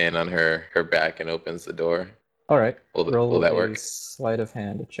his hand on her back and opens the door. All right. Will Roll that a work? sleight of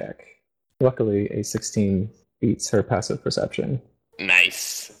hand check. Luckily, a 16 beats her passive perception.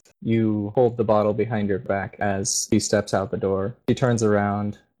 Nice. You hold the bottle behind your back as she steps out the door. She turns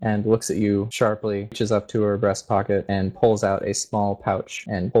around and looks at you sharply, reaches up to her breast pocket, and pulls out a small pouch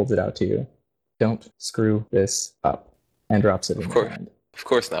and holds it out to you. Don't screw this up, and drops it in Of your course. hand. Of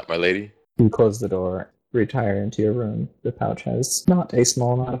course not, my lady. You close the door, retire into your room. The pouch has not a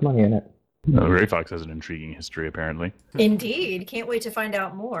small amount of money in it. Gray Fox has an intriguing history, apparently. Indeed. Can't wait to find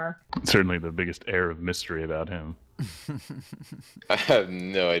out more. Certainly the biggest air of mystery about him. I have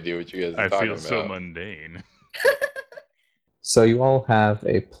no idea what you guys are I talking feel about. so mundane. So you all have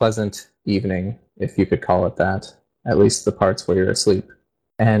a pleasant evening, if you could call it that, at least the parts where you're asleep.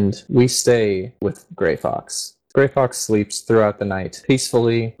 And we stay with Gray Fox. Gray Fox sleeps throughout the night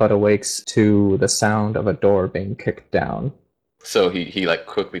peacefully, but awakes to the sound of a door being kicked down. So he like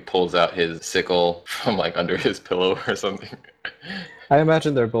quickly pulls out his sickle from like under his pillow or something. I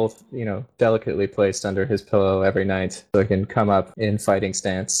imagine they're both, delicately placed under his pillow every night so he can come up in fighting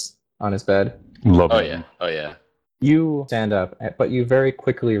stance on his bed. Love Oh it. yeah. Oh yeah. You stand up, but you very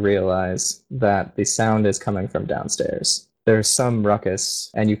quickly realize that the sound is coming from downstairs. There's some ruckus,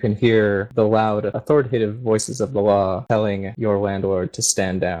 and you can hear the loud, authoritative voices of the law telling your landlord to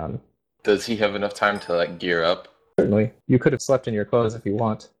stand down. Does he have enough time to like gear up? Certainly. You could have slept in your clothes if you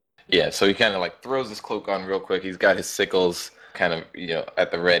want. Yeah, so he kind of like throws his cloak on real quick. He's got his sickles kind of,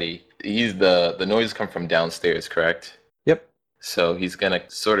 at the ready. The noise come from downstairs, correct? Yep. So he's gonna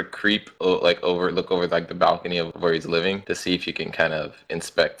sort of creep look over like the balcony of where he's living to see if he can kind of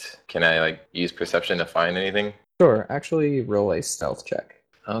inspect. Can I like use perception to find anything? Sure. Actually, roll a stealth check.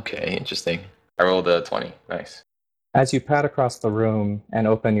 Okay, interesting. I rolled a 20. Nice. As you pad across the room and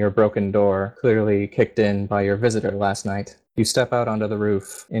open your broken door, clearly kicked in by your visitor last night, you step out onto the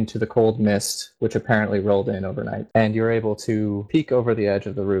roof into the cold mist, which apparently rolled in overnight, and you're able to peek over the edge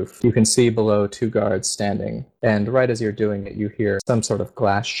of the roof. You can see below 2 guards standing, and right as you're doing it, you hear some sort of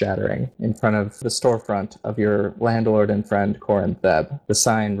glass shattering in front of the storefront of your landlord and friend, Corin Theb. The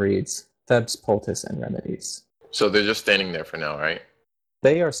sign reads, Theb's Poultice and Remedies. So they're just standing there for now, right?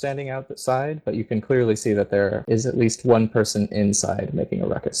 They are standing outside, but you can clearly see that there is at least one person inside making a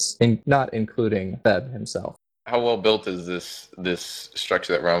ruckus, not including Theb himself. How well built is this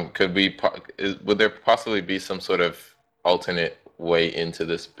structure that round? Would there possibly be some sort of alternate way into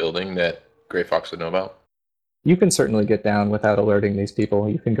this building that Gray Fox would know about? You can certainly get down without alerting these people.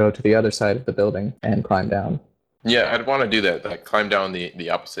 You can go to the other side of the building and climb down. Yeah, I'd want to do that. Like climb down the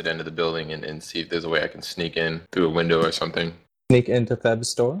opposite end of the building and see if there's a way I can sneak in through a window or something. Sneak into Theb's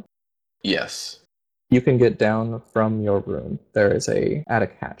store. Yes. You can get down from your room. There is a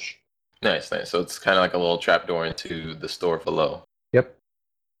attic hatch. Nice. So it's kind of like a little trapdoor into the store below. Yep.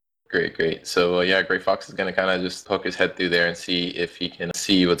 Great. So yeah, Gray Fox is gonna kind of just poke his head through there and see if he can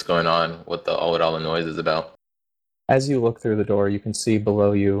see what's going on, what all the noise is about. As you look through the door, you can see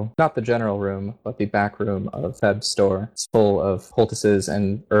below you, not the general room, but the back room of Theb's store. It's full of poultices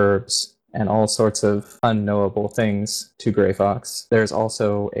and herbs and all sorts of unknowable things to Grey Fox. There's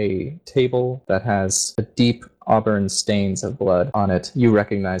also a table that has a deep auburn stains of blood on it. You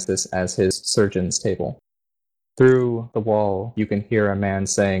recognize this as his surgeon's table. Through the wall, you can hear a man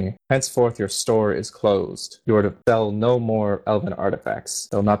saying, "Henceforth your store is closed. You are to sell no more elven artifacts.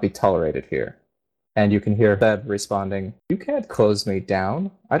 They'll not be tolerated here." And you can hear Theb responding, "You can't close me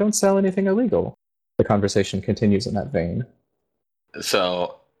down. I don't sell anything illegal." The conversation continues in that vein.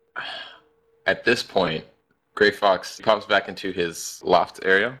 So, at this point, Grey Fox pops back into his loft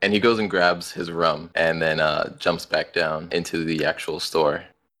area, and he goes and grabs his rum, and then jumps back down into the actual store.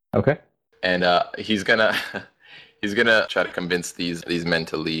 Okay. And he's gonna try to convince these men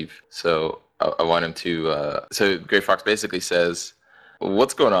to leave. So I want him to. So Grey Fox basically says,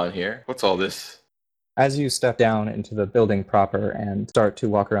 "What's going on here? What's all this?" As you step down into the building proper and start to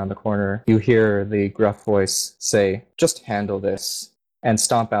walk around the corner, you hear the gruff voice say, "Just handle this," and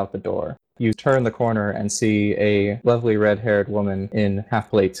stomp out the door. You turn the corner and see a lovely red-haired woman in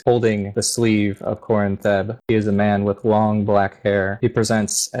half-plate holding the sleeve of Corin Theb. He is a man with long black hair. He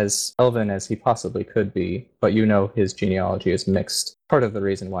presents as elven as he possibly could be, but you know his genealogy is mixed. Part of the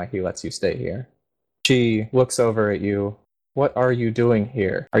reason why he lets you stay here. She looks over at you. "What are you doing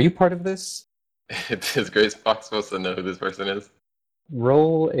here? Are you part of this?" Is Grey Fox supposed to know who this person is?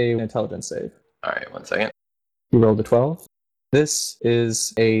 Roll an intelligence save. All right, 1 second. You rolled a 12. This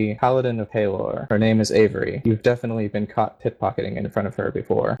is a paladin of Halor. Her name is Avery. You've definitely been caught pickpocketing in front of her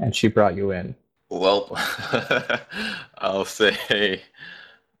before, and she brought you in. Well, I'll say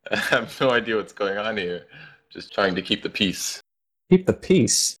I have no idea what's going on here. Just trying to keep the peace. Keep the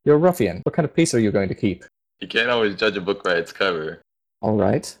peace? You're a ruffian. What kind of peace are you going to keep? You can't always judge a book by its cover. All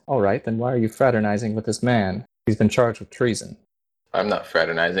right, then why are you fraternizing with this man? He's been charged with treason. I'm not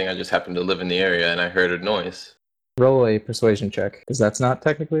fraternizing. I just happen to live in the area and I heard a noise. Roll a persuasion check, because that's not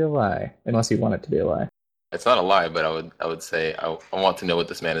technically a lie, unless you want it to be a lie. It's not a lie, but I would say I want to know what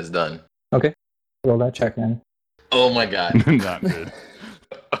this man has done. Okay, roll that check, man. Oh my god. Not good.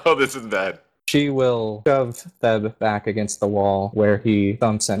 Oh, this is bad. She will shove Theb back against the wall where he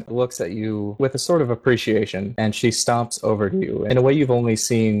thumps and looks at you with a sort of appreciation, and she stomps over to you in a way you've only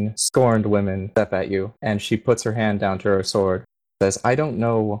seen scorned women step at you, and she puts her hand down to her sword. Says, "I don't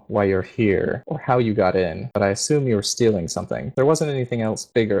know why you're here or how you got in, but I assume you were stealing something. If there wasn't anything else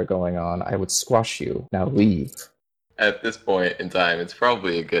bigger going on, I would squash you. Now leave." At this point in time, it's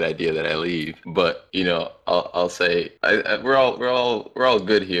probably a good idea that I leave. But you know, I'll say we're all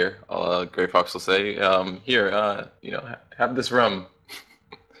good here. Grey Fox will say, "Here, have this rum."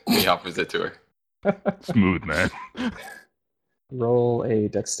 He offers it to her. Smooth, man. Roll a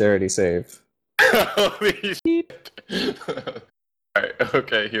dexterity save. Holy shit. Alright,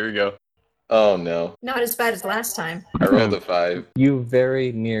 okay, here we go. Oh no. Not as bad as last time. I rolled a 5. You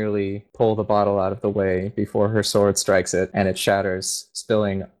very nearly pull the bottle out of the way before her sword strikes it, and it shatters,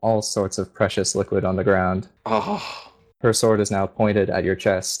 spilling all sorts of precious liquid on the ground. Oh. Her sword is now pointed at your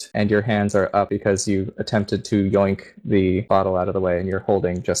chest, and your hands are up because you attempted to yoink the bottle out of the way, and you're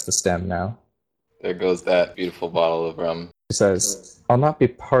holding just the stem now. There goes that beautiful bottle of rum. She says, "I'll not be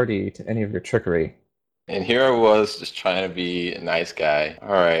party to any of your trickery." And here I was just trying to be a nice guy.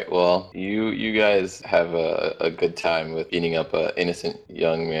 Alright, well, you guys have a good time with beating up an innocent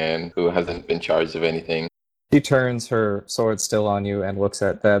young man who hasn't been charged of anything. She turns, her sword still on you, and looks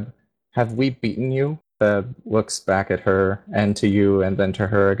at Theb. "Have we beaten you?" Theb looks back at her and to you and then to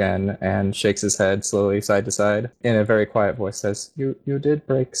her again and shakes his head slowly side to side. In a very quiet voice says, You did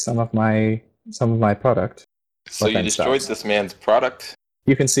break some of my product." So But you then destroyed stops. this man's product?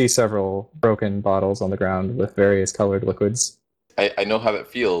 You can see several broken bottles on the ground with various colored liquids. I know how that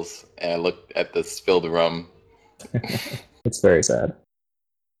feels, and I looked at the spilled rum. It's very sad.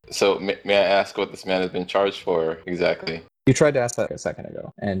 So may I ask what this man has been charged for exactly? You tried to ask that a second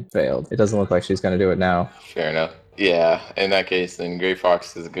ago and failed. It doesn't look like she's going to do it now. Fair enough. Yeah, in that case, then Grey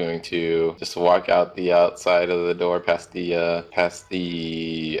Fox is going to just walk out the outside of the door past the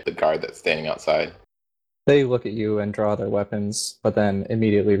guard that's standing outside. They look at you and draw their weapons, but then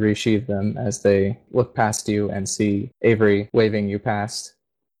immediately resheathe them as they look past you and see Avery waving you past.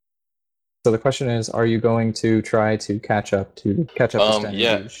 So the question is, are you going to try to catch up to Sten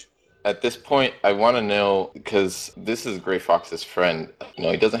Yeah. Rouge? At this point, I want to know, because this is Grey Fox's friend. You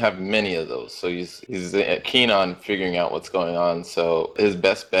know, he doesn't have many of those, so he's keen on figuring out what's going on. So his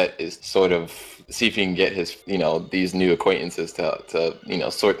best bet is sort of see if he can get his, these new acquaintances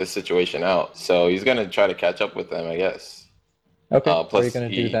to sort the situation out. So he's gonna try to catch up with them, I guess. Okay. Are Plus you going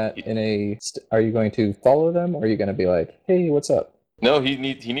to do that in a? Are you going to follow them, or are you going to be like, "Hey, what's up"? No, he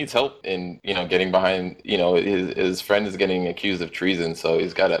needs help in getting behind. His friend is getting accused of treason, so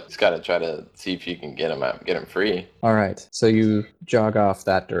he's gotta try to see if he can get him free. All right. So you jog off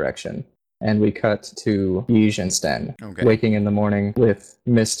that direction, and we cut to Yij and Sten, Okay. waking in the morning with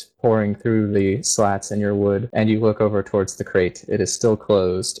mist pouring through the slats in your wood, and you look over towards the crate. It is still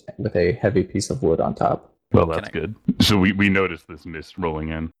closed with a heavy piece of wood on top. Well, that's good. So we noticed this mist rolling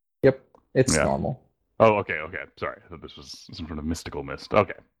in. Yep, it's Yeah. normal. Oh, okay. Sorry, I thought this was some sort of mystical mist.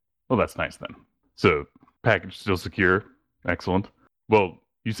 Okay. Well, that's nice then. So package still secure. Excellent. Well,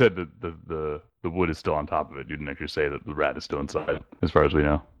 you said that the wood is still on top of it. You didn't actually say that the rat is still inside, as far as we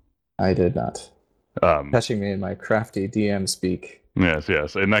know. I did not. Um, Catching me in my crafty DM speak.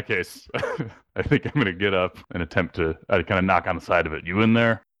 yes. In that case, I think I'm gonna get up and attempt to kind of knock on the side of it. You in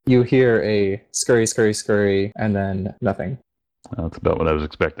there? You hear a scurry, scurry, scurry, and then nothing. That's about what I was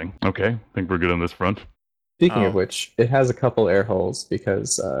expecting. Okay, think we're good on this front. Speaking of Oh. which, it has a couple air holes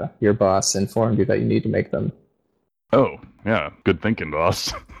because your boss informed you that you need to make them. Oh, yeah. Good thinking,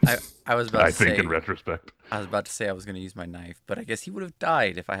 boss. I was about I to say. think in retrospect. I was about to say I was going to use my knife, but I guess he would have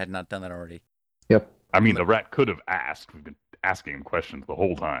died if I had not done that already. Yep. I mean, the rat could have asked. We've been asking him questions the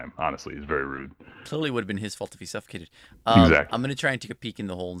whole time. Honestly, he's very rude. Clearly would have been his fault if he suffocated. Exactly. I'm going to try and take a peek in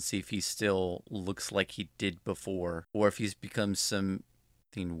the hole and see if he still looks like he did before, or if he's become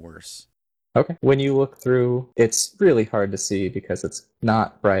something worse. Okay. When you look through, it's really hard to see because it's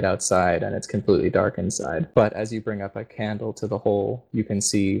not bright outside and it's completely dark inside. But as you bring up a candle to the hole, you can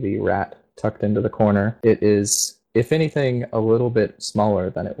see the rat tucked into the corner. It is, if anything, a little bit smaller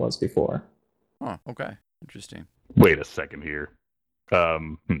than it was before. Oh, okay. Interesting. Wait a second here.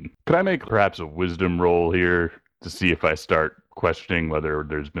 Could I make perhaps a wisdom roll here to see if I start questioning whether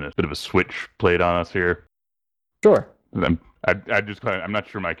there's been a bit of a switch played on us here? Sure. I'm not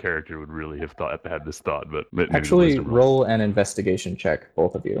sure my character would really have had this thought, but maybe the Actually, wisdom roll an investigation check,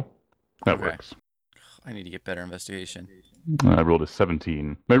 both of you. That Okay. works. I need to get better investigation. I rolled a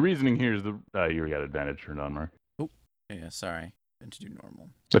 17. My reasoning here is you already got advantage turned on, Mark. Yeah, sorry. And to do normal.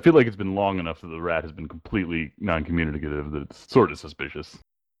 I feel like it's been long enough that the rat has been completely non-communicative that it's sort of suspicious.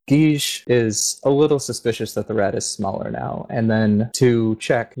 Guige is a little suspicious that the rat is smaller now. And then to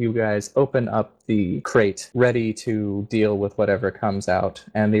check, you guys open up the crate, ready to deal with whatever comes out.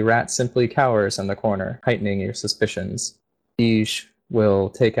 And the rat simply cowers in the corner, heightening your suspicions. Guige will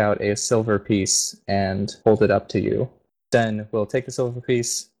take out a silver piece and hold it up to you. Then will take the silver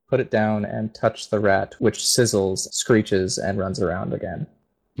piece, put it down, and touch the rat, which sizzles, screeches, and runs around again.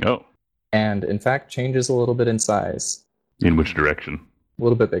 Oh, And in fact, changes a little bit in size, in which direction? a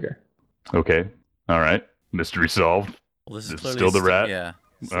little bit bigger. Okay. All right. Mystery solved. Well, this is This is clearly still the st- rat? Yeah.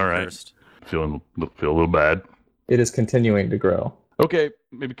 it's All the right. first. Feel a little bad. It is continuing to grow. Okay,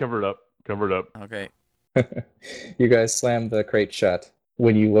 maybe cover it up. Cover it up. Okay. You guys slam the crate shut.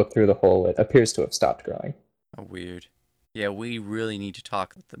 When you look through the hole, it appears to have stopped growing. Oh, weird. Yeah, we really need to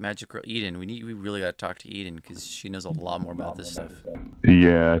talk with the magic girl Eden. We really got to talk to Eden because she knows a lot more about this stuff.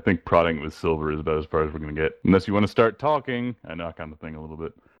 Yeah, I think prodding with silver is about as far as we're gonna get. Unless you want to start talking. I knock on the thing a little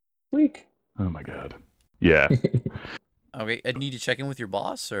bit. Weak. Oh my god. Yeah. Okay, I need to check in with your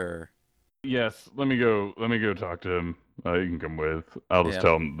boss, or Yes. Let me go talk to him. You can come with. I'll just Yeah.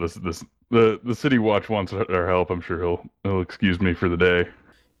 tell him the city watch wants our help. I'm sure he'll excuse me for the day.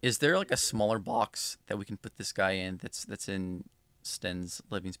 is there like a smaller box that we can put this guy in? That's in Sten's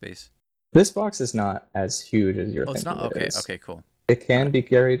living space. This box is not as huge as you're Oh, it's thinking not. it Okay. is. Okay. Cool. It can be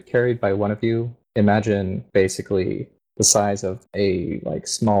carried by one of you. Imagine basically the size of a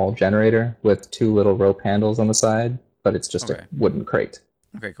small generator with two little rope handles on the side, but it's just Okay. a wooden crate.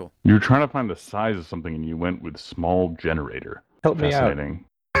 Okay. Cool. You were trying to find the size of something and you went with small generator. Help me out. Fascinating.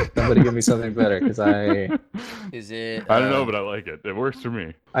 Somebody give me something better, because I Is it? I don't know, but I like it. It works for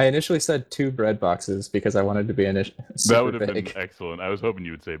me. initially said 2 bread boxes because I wanted to be That super would have big. been excellent. I was hoping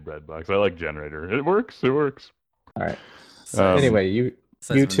you would say bread box. I like generator. It works. It works. All right. Um, Anyway, you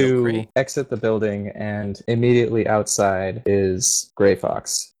size you of a milk two crate. exit the building, and immediately outside is Gray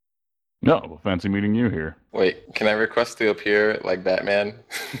Fox. No, well, fancy meeting you here. Wait, can I request to appear like Batman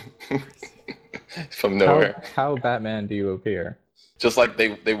from nowhere? How Batman do you appear? Just like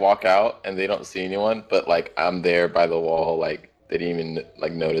they walk out and they don't see anyone, but like I'm there by the wall, like they didn't even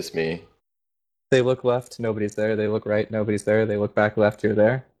like notice me. They look left, nobody's there. They look right, nobody's there. They look back left, you're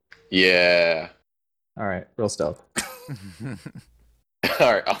there. Yeah. All right, real stealth.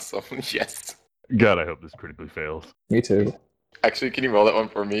 All right, awesome. Yes. God, I hope this critically fails. Me too. Actually, can you roll that one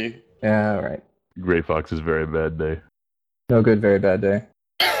for me? Yeah, all right. Gray Fox is very bad day. No good, very bad day.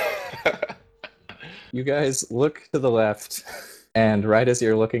 You guys look to the left And right as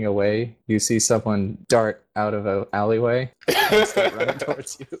you're looking away, you see someone dart out of an alleyway and start running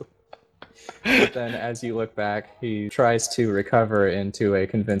towards you. But then as you look back, he tries to recover into a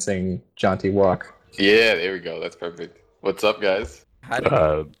convincing, jaunty walk. Yeah, there we go. That's perfect. What's up, guys?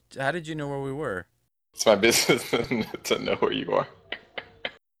 How did you know where we were? It's my business to know where you are.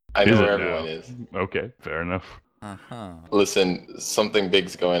 I Is know it where now? everyone is. Okay, fair enough. Uh-huh. Listen, something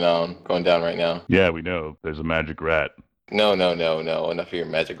big's going down right now. Yeah, we know. There's a magic rat. No. Enough of your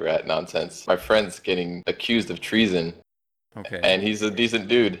magic rat nonsense. My friend's getting accused of treason, Okay. and he's a decent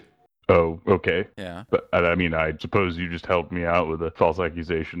dude. Oh, okay. Yeah. But I mean, I suppose you just helped me out with a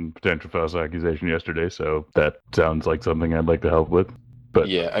potential false accusation yesterday, so that sounds like something I'd like to help with. But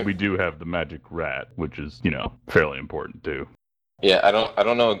Yeah, we do have the magic rat, which is, fairly important too. Yeah, I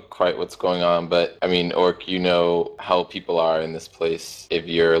don't know quite what's going on, but I mean, Orc, you know how people are in this place. If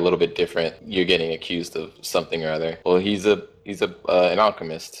you're a little bit different, you're getting accused of something or other. Well, he's an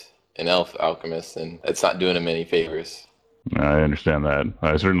alchemist, an elf alchemist, and it's not doing him any favors. I understand that.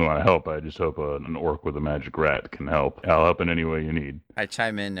 I certainly want to help. I just hope an orc with a magic rat can help. I'll help in any way you need. I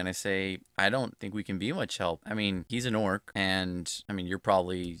chime in and I say, I don't think we can be much help. I mean, he's an orc, and I mean, you're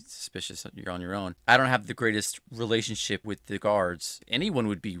probably suspicious that you're on your own. I don't have the greatest relationship with the guards. Anyone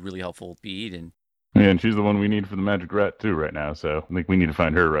would be really helpful, be Eden. Yeah, and she's the one we need for the magic rat too right now, so I think we need to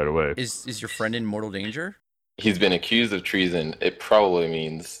find her right away. Is your friend in mortal danger? He's been accused of treason. It probably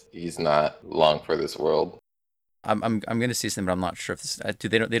means he's not long for this world. I'm gonna say something, but I'm not sure if this.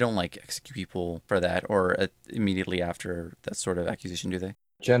 They don't like execute people for that or immediately after that sort of accusation, do they?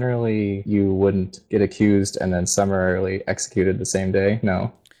 Generally, you wouldn't get accused and then summarily executed the same day.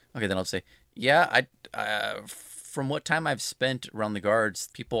 No. Okay, then I'll say, yeah. From what time I've spent around the guards,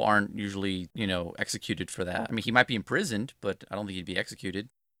 people aren't usually executed for that. I mean, he might be imprisoned, but I don't think he'd be executed.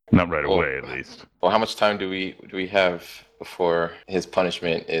 Not right Well- away, at least. Well, how much time do we have before his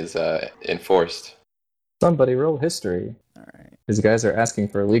punishment is enforced? Somebody roll history. All right. These guys are asking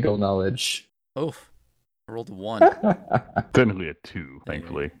for legal knowledge. Oof. I rolled a 1. Technically a 2,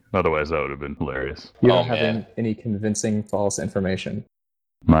 thankfully. Otherwise, that would have been hilarious. You Oh, don't have man. any convincing false information.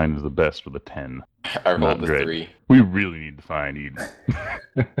 Mine is the best with a 10. I Not rolled a great. 3. We really need to find Eden.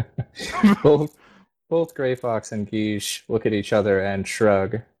 both Grey Fox and Guiche look at each other and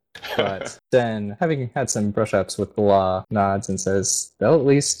shrug. But then, having had some brush-ups with the law, nods and says, they'll at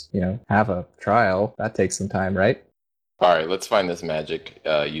least, have a trial. That takes some time, right? All right, let's find this magic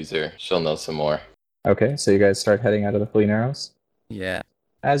user. She'll know some more. Okay, so you guys start heading out of the Flea Narrows. Yeah.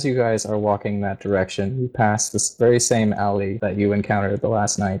 As you guys are walking that direction, you pass this very same alley that you encountered the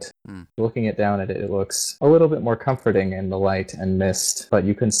last night. Looking down at it, it looks a little bit more comforting in the light and mist, but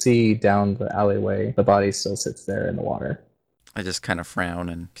you can see down the alleyway, the body still sits there in the water. I just kind of frown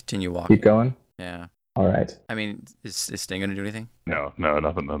and continue walking. Keep going? Yeah. All right. I mean, is Sting gonna do anything? No,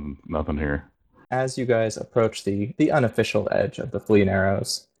 nothing here. As you guys approach the unofficial edge of the Flea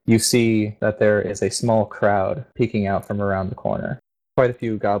Narrows, you see that there is a small crowd peeking out from around the corner. Quite a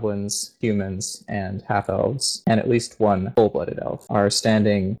few goblins, humans, and half-elves, and at least one full-blooded elf, are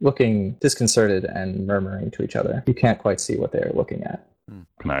standing, looking disconcerted and murmuring to each other. You can't quite see what they're looking at.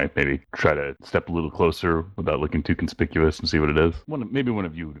 Can I maybe try to step a little closer without looking too conspicuous and see what it is? Maybe one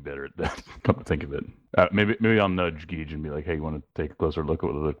of you would be better at that. Come to think of it. Maybe I'll nudge Geej and be like, hey, you want to take a closer look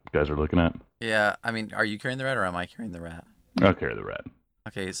at what the guys are looking at? Yeah. I mean, are you carrying the rat or am I carrying the rat? I'll carry the rat.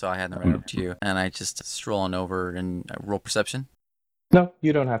 Okay, so I hand the rat over to you, and I just stroll on over and roll perception. No,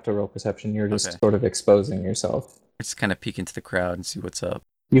 you don't have to roll perception. You're just Okay. sort of exposing yourself. Just kind of peek into the crowd and see what's up.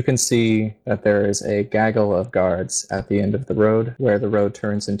 You can see that there is a gaggle of guards at the end of the road, where the road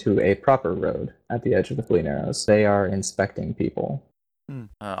turns into a proper road at the edge of the Flea Narrows. They are inspecting people.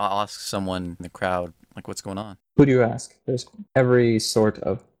 I'll ask someone in the crowd, like, what's going on? Who do you ask? There's every sort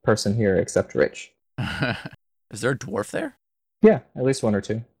of person here except Rich. Is there a dwarf there? Yeah, at least one or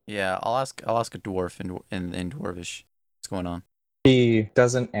two. Yeah, I'll ask a dwarf in Dwarvish. What's going on? He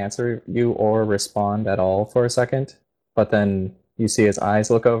doesn't answer you or respond at all for a second, but then you see his eyes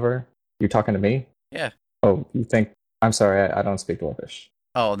look over. You talking to me? Yeah. Oh, you think... I'm sorry, I don't speak Dwarvish.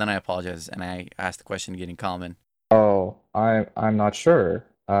 Oh, then I apologize, and I asked the question again in common. Oh, I'm not sure.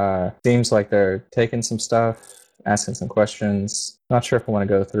 Seems like they're taking some stuff, asking some questions. Not sure if I want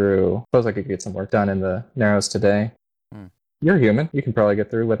to go through. Suppose I could get some work done in the Narrows today. You're human. You can probably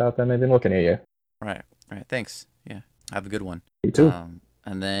get through without them even looking at you. Right. Thanks. Yeah. Have a good one. You too.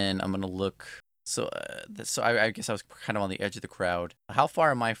 And then I'm gonna look. So I guess I was kind of on the edge of the crowd. How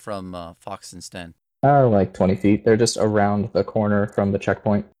far am I from Fox and Sten? Like 20 feet. They're just around the corner from the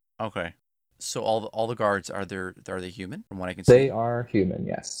checkpoint. Okay. So all the guards are they human from what I can see? They are human,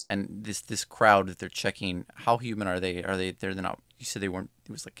 yes. And this crowd that they're checking, how human are they? They're not? You said they weren't.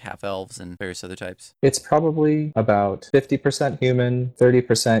 It was like half elves and various other types. It's probably about 50% human,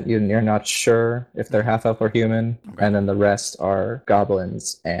 30% you're not sure if they're half elf or human, Okay. and then the rest are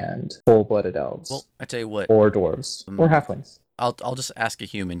goblins and full-blooded elves, Well, I tell you what, or dwarves, or halflings. I'll just ask a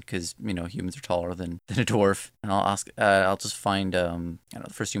human because humans are taller than a dwarf, and I'll ask. I'll just find I don't know,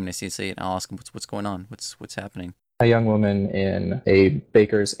 the first human I see and say it, and I'll ask him what's going on, what's happening. A young woman in a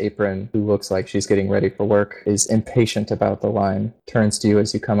baker's apron who looks like she's getting ready for work is impatient about the line, turns to you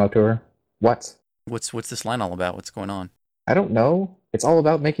as you come up to her. What? What's this line all about? What's going on? I don't know. It's all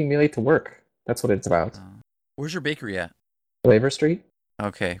about making me late to work. That's what it's about. Where's your bakery at? Flavor Street?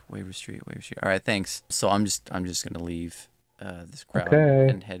 Okay, Waver Street. All right, thanks. So I'm just gonna leave this crowd Okay.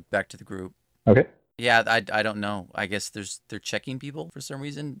 and head back to the group. Okay. Yeah, I don't know. I guess they're checking people for some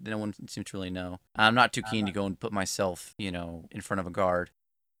reason. No one seems to really know. I'm not too keen to go and put myself, in front of a guard.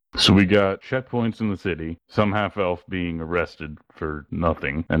 So we got checkpoints in the city, some half-elf being arrested for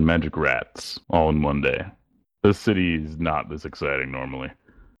nothing, and magic rats all in one day. This city is not this exciting normally.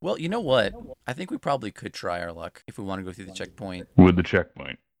 Well, you know what? I think we probably could try our luck if we want to go through the checkpoint. With the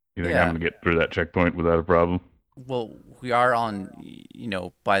checkpoint. You think Yeah. I'm going to get through that checkpoint without a problem? Well, we are on,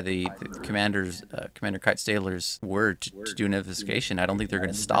 by the commander's, Commander Kite Staler's word to do an investigation. I don't think they're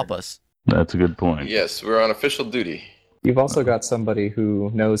going to stop us. That's a good point. Yes, we're on official duty. You've also got somebody who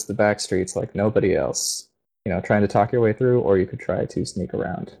knows the back streets like nobody else. Trying to talk your way through, or you could try to sneak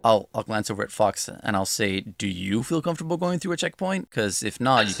around. I'll glance over at Fox and I'll say, do you feel comfortable going through a checkpoint? Because if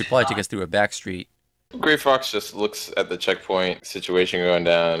not, you could probably take us through a back street. Gray Fox just looks at the checkpoint situation going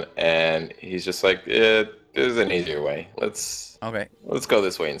down, and he's just like, there's an easier way. Let's go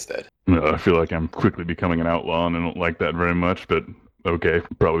this way instead. I feel like I'm quickly becoming an outlaw, and I don't like that very much, but okay,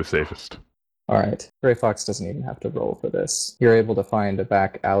 probably safest. All right. Gray Fox doesn't even have to roll for this. You're able to find a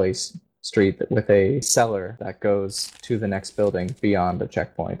back alley street with a cellar that goes to the next building beyond the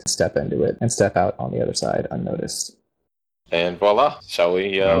checkpoint. Step into it and step out on the other side unnoticed. And voila. Shall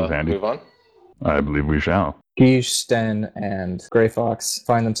we That was handy. move on? I believe we shall. Guige, Sten, and Gray Fox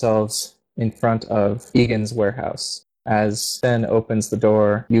find themselves in front of Egan's warehouse. As Sten opens the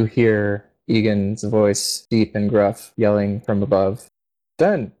door, you hear Egan's voice, deep and gruff, yelling from above.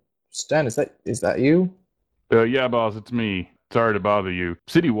 Sten, is that you? Yeah, boss, it's me. Sorry to bother you.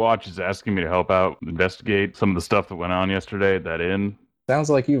 City Watch is asking me to help out investigate some of the stuff that went on yesterday at that inn. Sounds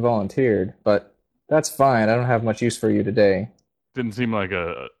like you volunteered, but that's fine. I don't have much use for you today. Didn't seem like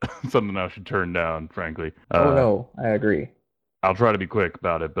something I should turn down, frankly. Oh no, I agree. I'll try to be quick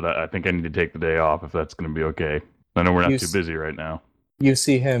about it, but I think I need to take the day off if that's going to be okay. I know we're not too busy right now. You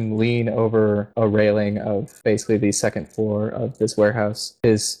see him lean over a railing of basically the second floor of this warehouse,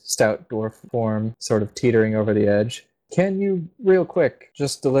 his stout dwarf form sort of teetering over the edge. Can you, real quick,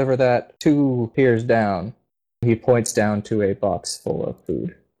 just deliver that 2 piers down? He points down to a box full of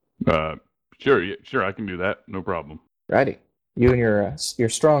food. Sure, I can do that. No problem. Righty. You and your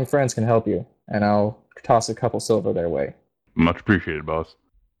strong friends can help you, and I'll toss a couple silver their way. Much appreciated, boss.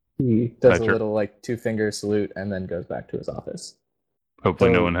 He does a Sure. little, 2-finger salute and then goes back to his office.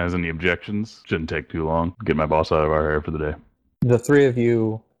 Hopefully So- no one has any objections. Shouldn't take too long. Get my boss out of our hair for the day. The three of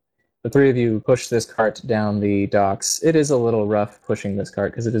you push this cart down the docks. It is a little rough pushing this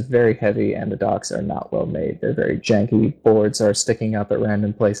cart because it is very heavy and the docks are not well made. They're very janky. Boards are sticking up at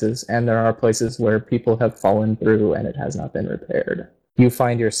random places, and there are places where people have fallen through and it has not been repaired. You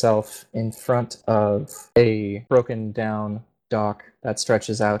find yourself in front of a broken down dock that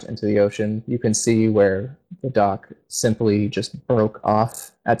stretches out into the ocean. You can see where the dock simply just broke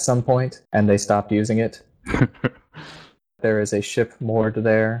off at some point and they stopped using it. There is a ship moored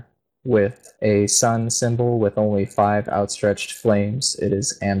there with a sun symbol with only 5 outstretched flames. It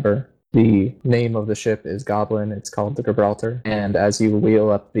is amber. The name of the ship is Goblin. It's called the Gibraltar. And as you wheel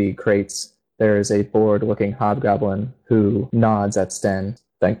up the crates, there is a bored-looking hobgoblin who nods at Sten.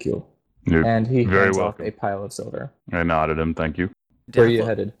 Thank you. You're And he very hands off welcome. a pile of silver. I nodded him. Thank you. Where are you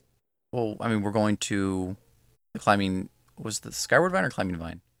headed? Well, I mean, we're going to the climbing. Was the Skyward Vine or Climbing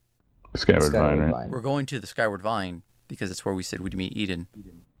Vine? Skyward Skyward Vine, right? Vine. We're going to the Skyward Vine because it's where we said we'd meet Eden.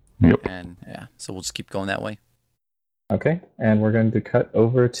 Yep. And yeah, so we'll just keep going that way. Okay, and we're going to cut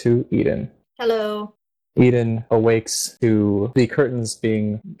over to Eden. Hello. Eden awakes to the curtains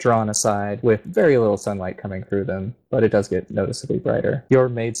being drawn aside with very little sunlight coming through them, but it does get noticeably brighter. Your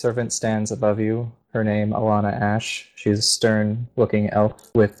maidservant stands above you. Her name, Alana Ash. She's a stern-looking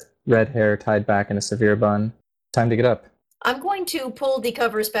elf with red hair tied back in a severe bun. Time to get up. I'm going to pull the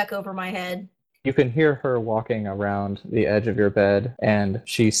covers back over my head You can hear her walking around the edge of your bed, and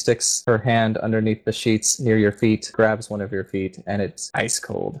she sticks her hand underneath the sheets near your feet, grabs one of your feet, and it's ice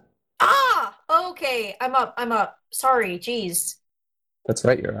cold. Ah! Okay, I'm up. Sorry, geez. That's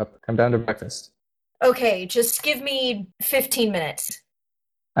right, you're up. Come down to breakfast. Okay, just give me 15 minutes.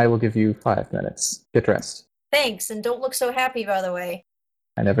 I will give you 5 minutes. Get dressed. Thanks, and don't look so happy, by the way.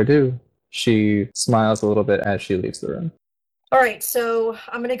 I never do. She smiles a little bit as she leaves the room. All right, so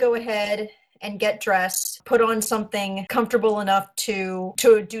I'm gonna go ahead and get dressed, put on something comfortable enough to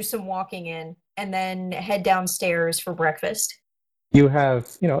do some walking in, and then head downstairs for breakfast. You have,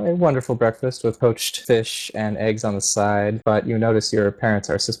 a wonderful breakfast with poached fish and eggs on the side, but you notice your parents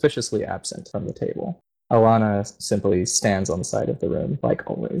are suspiciously absent from the table. Alana simply stands on the side of the room, like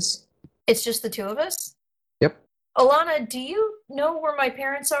always. It's just the two of us? Yep. Alana, do you know where my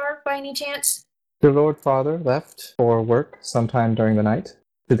parents are by any chance? Your Lord Father left for work sometime during the night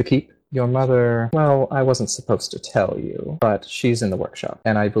to the keep. Your mother, well, I wasn't supposed to tell you, but she's in the workshop,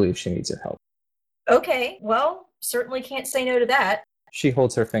 and I believe she needs your help. Okay, well, certainly can't say no to that. She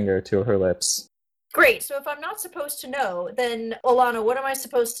holds her finger to her lips. Great, so if I'm not supposed to know, then Alana, what am I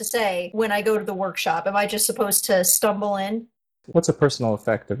supposed to say when I go to the workshop? Am I just supposed to stumble in? What's a personal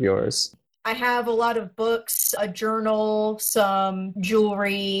effect of yours? I have a lot of books, a journal, some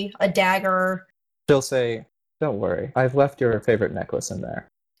jewelry, a dagger. She'll say, don't worry, I've left your favorite necklace in there.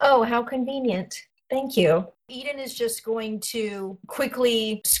 Oh, how convenient. Thank you. Eden is just going to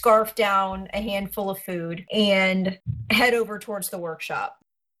quickly scarf down a handful of food and head over towards the workshop.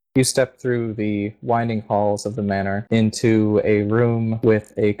 You step through the winding halls of the manor into a room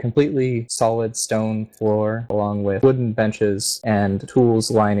with a completely solid stone floor, along with wooden benches and tools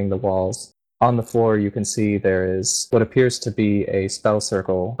lining the walls. On the floor, you can see there is what appears to be a spell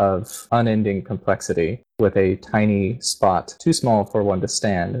circle of unending complexity, with a tiny spot, too small for one to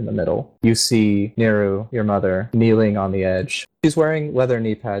stand, in the middle. You see Niru, your mother, kneeling on the edge. She's wearing leather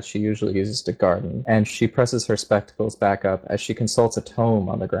knee pads she usually uses to garden, and she presses her spectacles back up as she consults a tome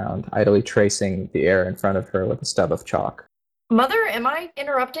on the ground, idly tracing the air in front of her with a stub of chalk. Mother, am I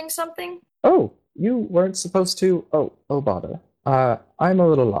interrupting something? Oh, you weren't supposed to... Oh, bother. I'm a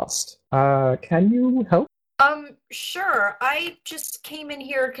little lost. Can you help? Sure. I just came in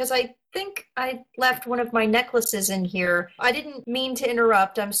here because I think I left one of my necklaces in here. I didn't mean to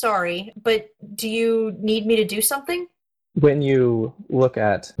interrupt, I'm sorry, but do you need me to do something? When you look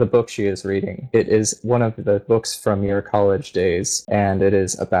at the book she is reading, it is one of the books from your college days, and it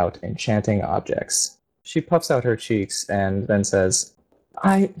is about enchanting objects. She puffs out her cheeks and then says,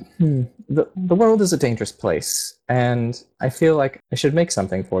 the world is a dangerous place, and I feel like I should make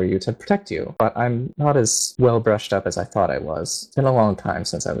something for you to protect you, but I'm not as well brushed up as I thought I was. It's been a long time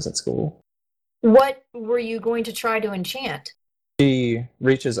since I was at school. What were you going to try to enchant? She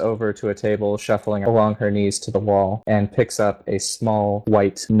reaches over to a table, shuffling along her knees to the wall, and picks up a small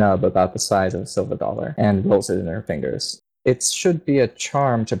white nub about the size of a silver dollar, and rolls it in her fingers. It should be a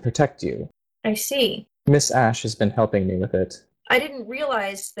charm to protect you. I see. Miss Ash has been helping me with it. I didn't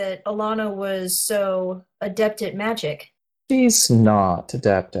realize that Alana was so adept at magic. She's not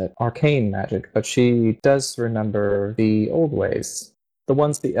adept at arcane magic, but she does remember the old ways, the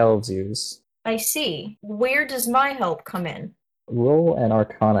ones the elves use. I see. Where does my help come in? Roll an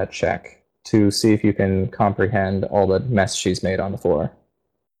Arcana check to see if you can comprehend all the mess she's made on the floor.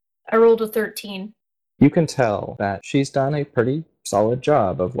 I rolled a 13. You can tell that she's done a pretty solid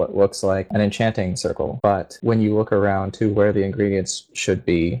job of what looks like an enchanting circle, but when you look around to where the ingredients should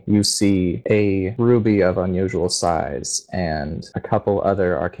be, you see a ruby of unusual size and a couple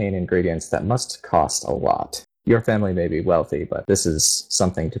other arcane ingredients that must cost a lot. Your family may be wealthy, but this is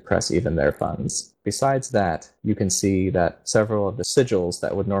something to press even their funds. Besides that, you can see that several of the sigils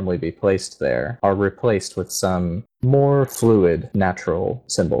that would normally be placed there are replaced with some more fluid, natural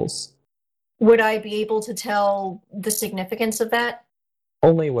symbols. Would I be able to tell the significance of that?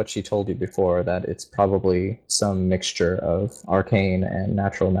 Only what she told you before, that it's probably some mixture of arcane and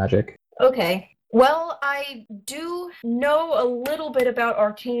natural magic. Okay. Well, I do know a little bit about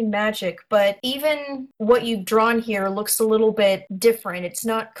arcane magic, but even what you've drawn here looks a little bit different. It's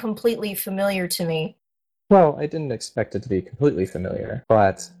not completely familiar to me. Well, I didn't expect it to be completely familiar,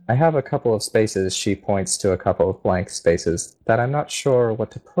 but I have a couple of spaces. She points to a couple of blank spaces that I'm not sure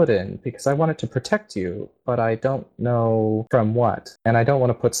what to put in, because I want it to protect you, but I don't know from what. And I don't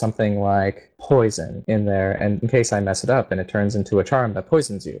want to put something like poison in there, and in case I mess it up and it turns into a charm that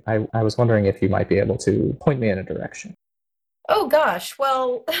poisons you. I was wondering if you might be able to point me in a direction. Oh gosh,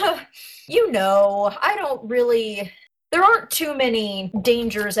 well, I don't really There aren't too many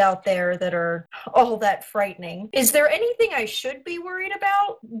dangers out there that are all that frightening. Is there anything I should be worried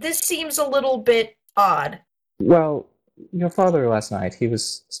about? This seems a little bit odd. Well, your father last night, he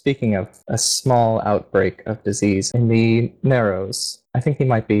was speaking of a small outbreak of disease in the Narrows. I think he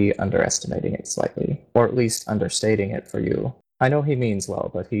might be underestimating it slightly, or at least understating it for you. I know he means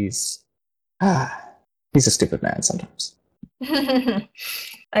well, but he's a stupid man sometimes.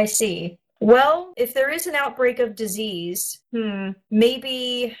 I see. Well, if there is an outbreak of disease,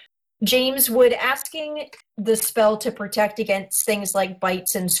 maybe James, would asking the spell to protect against things like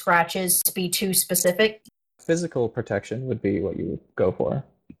bites and scratches be too specific? Physical protection would be what you would go for.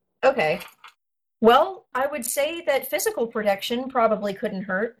 Okay. Well, I would say that physical protection probably couldn't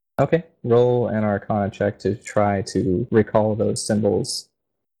hurt. Okay, roll an Arcana check to try to recall those symbols.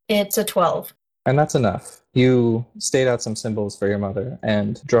 It's a 12. And that's enough. You state out some symbols for your mother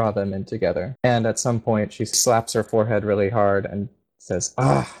and draw them in together. And at some point, she slaps her forehead really hard and says,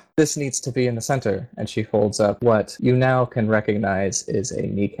 this needs to be in the center. And she holds up what you now can recognize is a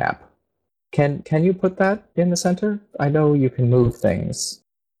kneecap. Can you put that in the center? I know you can move things.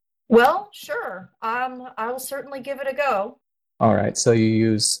 Well, sure. I'll certainly give it a go. All right, so you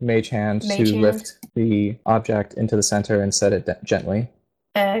use Mage Hand to lift the object into the center and set it gently.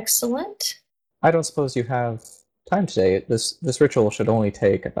 Excellent. I don't suppose you have time today. This ritual should only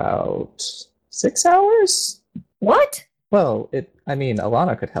take about 6 hours? What? Well,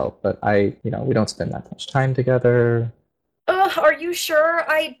 Alana could help, but we don't spend that much time together. Are you sure?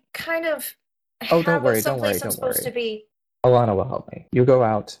 I kind of don't worry, someplace I'm supposed to be. Alana will help me. You go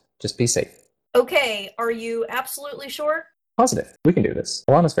out, just be safe. Okay, are you absolutely sure? Positive. We can do this.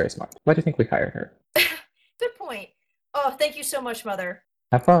 Alana's very smart. Why do you think we hired her? Good point. Oh, thank you so much, Mother.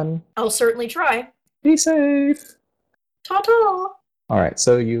 Have fun. I'll certainly try. Be safe. Ta-ta. All right,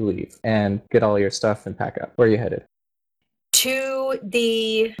 so you leave and get all your stuff and pack up. Where are you headed? To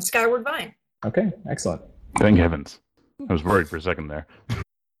the Skyward Vine. Okay, excellent. Thank heavens. I was worried for a second there.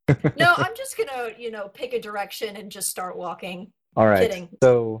 No, I'm just gonna, pick a direction and just start walking. All right. Kidding.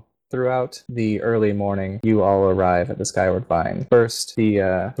 So throughout the early morning, you all arrive at the Skyward Vine. First,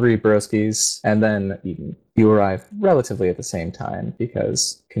 the three broskies, and then Eden. You arrive relatively at the same time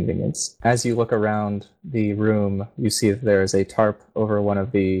because convenience. As you look around the room, you see that there is a tarp over one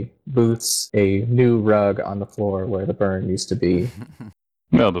of the booths, a new rug on the floor where the burn used to be.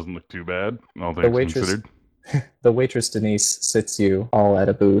 Well, it doesn't look too bad, all things considered. The waitress Denise sits you all at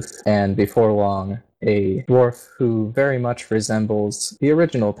a booth, and before long, a dwarf who very much resembles the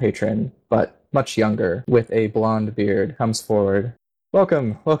original patron, but much younger, with a blonde beard, comes forward.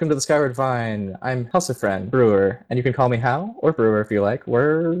 Welcome to the Skyward Vine. I'm Helsefren, brewer, and you can call me Hal, or brewer if you like.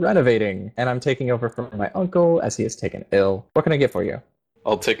 We're renovating, and I'm taking over from my uncle as he is taken ill. What can I get for you?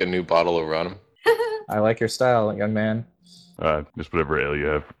 I'll take a new bottle of rum. I like your style, young man. Just whatever ale you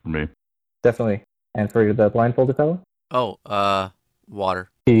have for me. Definitely. And for the blindfolded fellow?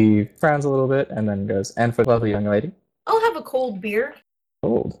 Water. He frowns a little bit and then goes, and for the lovely young lady? I'll have a cold beer.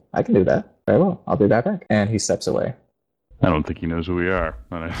 Cold. I can do that. Very well. I'll be right back. And he steps away. I don't think he knows who we are.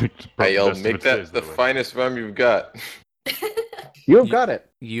 And I think Hey, I'll make that the finest rum you've got. You've got it.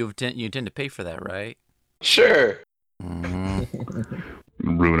 You intend to pay for that, right? Sure.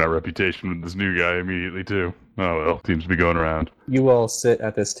 Ruin our reputation with this new guy immediately, too. Oh, well, seems to be going around. You all sit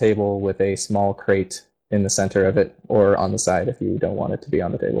at this table with a small crate in the center of it, or on the side if you don't want it to be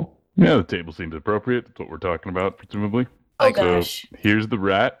on the table. Yeah, the table seems appropriate. That's what we're talking about, presumably. Oh, gosh. So, here's the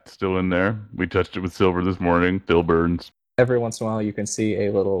rat, still in there. We touched it with silver this morning. Still burns. Every once in a while, you can see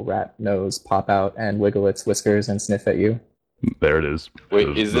a little rat nose pop out and wiggle its whiskers and sniff at you. There it is.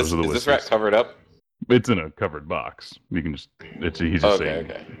 Wait, is this rat covered up? It's in a covered box. You can he's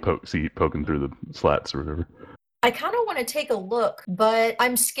just poking through the slats or whatever. I kind of want to take a look, but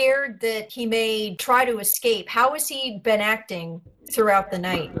I'm scared that he may try to escape. How has he been acting throughout the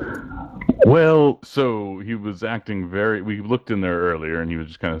night? Well, so he was acting we looked in there earlier and he was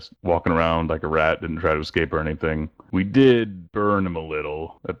just kind of walking around like a rat, didn't try to escape or anything. We did burn him a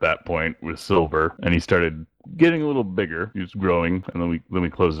little at that point with silver, and he started getting a little bigger. He was growing, and then we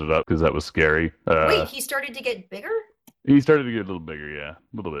closed it up because that was scary. Wait, he started to get bigger? He started to get a little bigger, yeah, a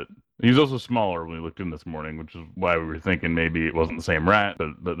little bit. He was also smaller when we looked in this morning, which is why we were thinking maybe it wasn't the same rat,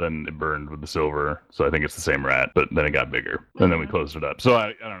 but then it burned with the silver, so I think it's the same rat, but then it got bigger, and then we closed it up. So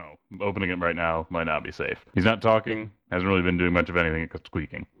I don't know, opening it right now might not be safe. He's not talking, hasn't really been doing much of anything except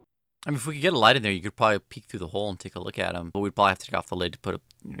squeaking. I mean, if we could get a light in there, you could probably peek through the hole and take a look at them. But we'd probably have to take off the lid to put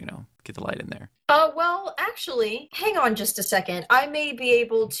get the light in there. Well, actually, hang on just a second. I may be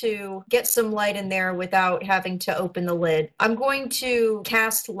able to get some light in there without having to open the lid. I'm going to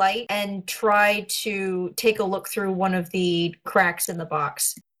cast light and try to take a look through one of the cracks in the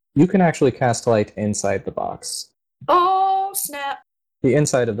box. You can actually cast light inside the box. Oh, snap. The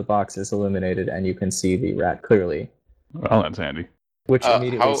inside of the box is illuminated and you can see the rat clearly, Well, that's handy. which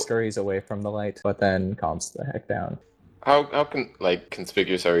immediately how- scurries away from the light, but then calms the heck down. How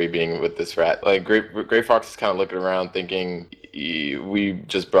conspicuous are we being with this rat? Like Gray Fox is kind of looking around, thinking we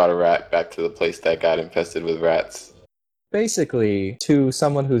just brought a rat back to the place that got infested with rats. Basically, to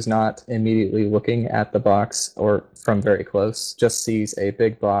someone who's not immediately looking at the box or from very close, just sees a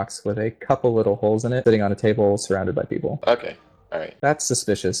big box with a couple little holes in it sitting on a table surrounded by people. Okay, all right, That's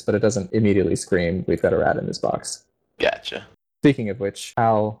suspicious, but it doesn't immediately scream, we've got a rat in this box. gotcha. Speaking of which,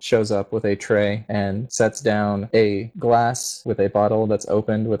 Hal shows up with a tray and sets down a glass with a bottle that's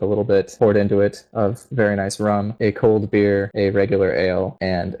opened with a little bit poured into it of very nice rum, a cold beer, a regular ale,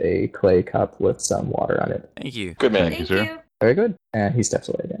 and a clay cup with some water on it. Thank you. Good man. Thank you, Thank sir. you. Very good. And he steps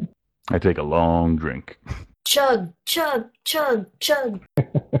away again. I take a long drink. Chug, chug, chug, chug.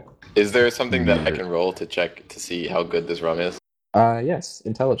 Is there something that I Yeah. can roll to check to see how good this rum is? Yes,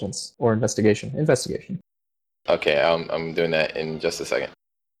 intelligence or investigation. Investigation. Okay, I'm doing that in just a second.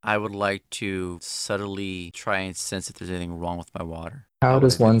 I would like to subtly try and sense if there's anything wrong with my water. How would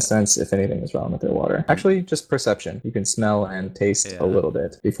does I do one that? sense if anything is wrong with their water? Actually, just perception. You can smell and taste Yeah. a little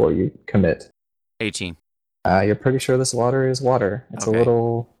bit before you commit. 18. You're pretty sure this water is water. It's Okay. a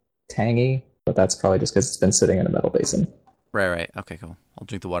little tangy, but that's probably just because it's been sitting in a metal basin. Right. Okay, cool. I'll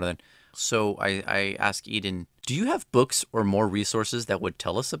drink the water then. So I ask Eden, do you have books or more resources that would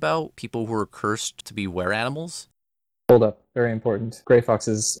tell us about people who are cursed to be were animals? Hold up. Very important. Gray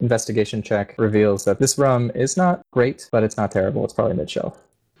Fox's investigation check reveals that this rum is not great, but it's not terrible. It's probably mid-shelf.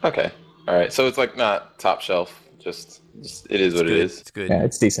 Okay, all right. So it's like not top shelf. Just it is what it is. It's good. Yeah,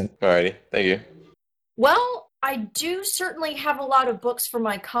 it's decent. Alrighty, thank you. Well, I do certainly have a lot of books from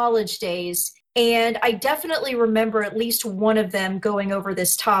my college days, and I definitely remember at least one of them going over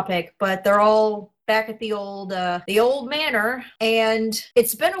this topic, but they're all back at the old manor, and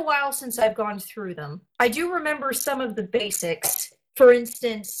it's been a while since I've gone through them. I do remember some of the basics. For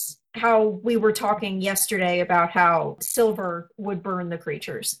instance, how we were talking yesterday about how silver would burn the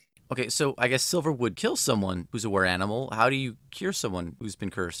creatures. Okay, so I guess silver would kill someone who's a were animal. How do you cure someone who's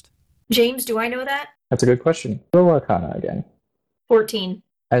been cursed? James, do I know that? That's a good question. Roll Arcana again. 14.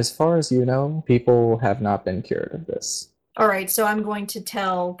 As far as you know, people have not been cured of this. All right, so I'm going to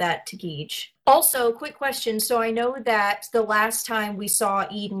tell that to Geej. Also, quick question. So I know that the last time we saw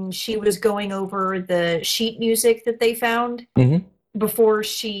Eden, she was going over the sheet music that they found Mhm. before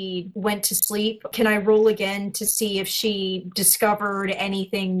she went to sleep. Can I roll again to see if she discovered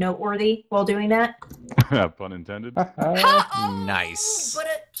anything noteworthy while doing that? Pun intended. Oh, Nice.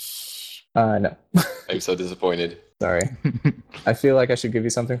 But No. I'm so disappointed. Sorry. I feel like I should give you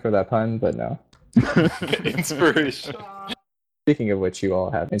something for that pun, but no. Inspiration. Speaking of which, you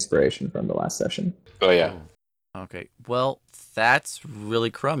all have inspiration from the last session. Oh yeah. Oh. Okay. Well, that's really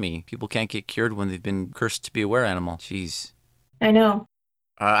crummy. People can't get cured when they've been cursed to be a were animal. Jeez. I know.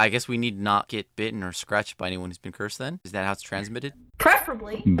 I guess we need not get bitten or scratched by anyone who's been cursed then? Is that how it's transmitted?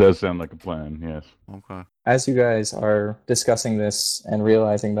 Preferably. Does sound like a plan, yes. Okay. As you guys are discussing this and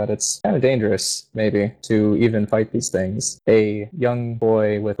realizing that it's kind of dangerous, maybe, to even fight these things, a young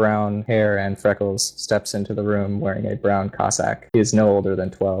boy with brown hair and freckles steps into the room wearing a brown Cossack. He is no older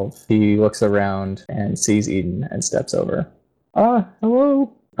than 12. He looks around and sees Eden and steps over.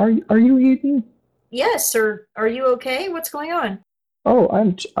 Hello? Are you Eden? Yes, sir. Are you okay? What's going on? Oh,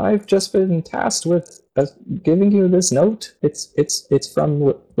 I've just been tasked with giving you this note. It's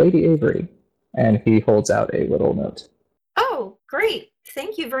from Lady Avery. And he holds out a little note. Oh, great.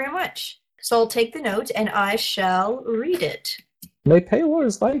 Thank you very much. So I'll take the note and I shall read it. May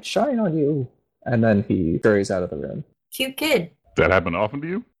Paylor's light shine on you. And then he scurries out of the room. Cute kid. That happen often to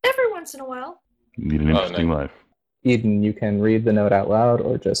you? Every once in a while. Need an interesting life. Eden, you can read the note out loud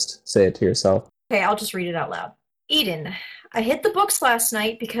or just say it to yourself. Okay, I'll just read it out loud. Eden, I hit the books last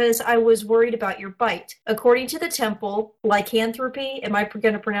night because I was worried about your bite. According to the temple, lycanthropy, am I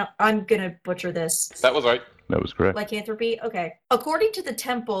going to pronounce? I'm going to butcher this. That was right. That was correct. Lycanthropy? Okay. According to the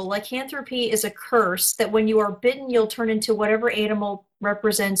temple, lycanthropy is a curse that when you are bitten, you'll turn into whatever animal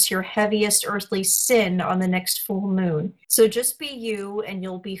represents your heaviest earthly sin on the next full moon. So just be you and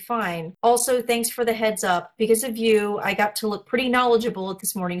you'll be fine. Also, thanks for the heads up. Because of you, I got to look pretty knowledgeable at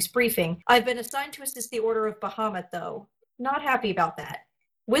this morning's briefing. I've been assigned to assist the Order of Bahamut, though. Not happy about that.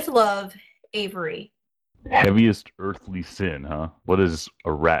 With love, Avery. Heaviest earthly sin, huh? What does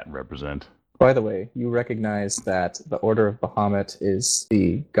a rat represent? By the way, you recognize that the Order of Bahamut is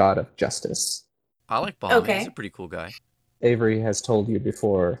the god of justice. I like Bahamut. Okay. He's a pretty cool guy. Avery has told you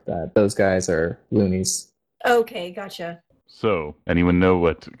before that those guys are loonies. Okay, gotcha. So, anyone know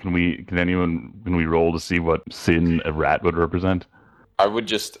what? Can we roll to see what sin a rat would represent? I would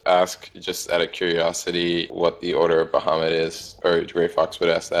just ask, just out of curiosity, what the Order of Bahamut is, or Gray Fox would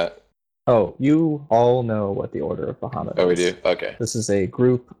ask that. Oh, you all know what the Order of Bahamut Oh, we is. do? Okay. This is a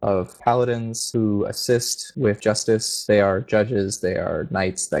group of paladins who assist with justice. They are judges, they are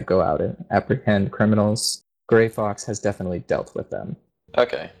knights that go out and apprehend criminals. Gray Fox has definitely dealt with them.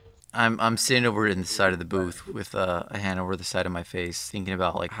 Okay. I'm sitting over in the side of the booth with a hand over the side of my face, thinking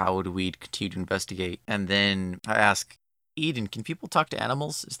about like how do we continue to investigate. And then I ask, Eden, can people talk to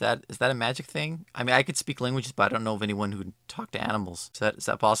animals? Is that a magic thing? I mean, I could speak languages, but I don't know of anyone who can talk to animals. Is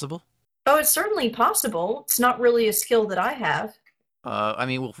that possible? Oh, it's certainly possible. It's not really a skill that I have. I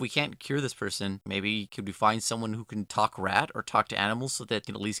mean, well, if we can't cure this person, maybe could we find someone who can talk rat or talk to animals so that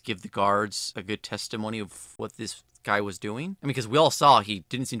can at least give the guards a good testimony of what this guy was doing? I mean, because we all saw he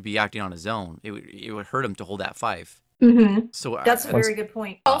didn't seem to be acting on his own. It would hurt him to hold that 5. Mm-hmm. So That's a very good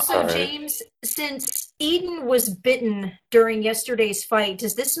point. Also, Alright. James, since Eden was bitten during yesterday's fight,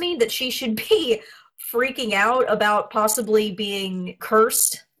 does this mean that she should be freaking out about possibly being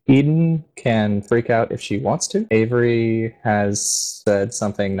cursed? Eden can freak out if she wants to. Avery has said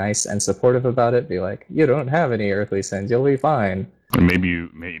something nice and supportive about it. Be like, you don't have any earthly sins. You'll be fine. And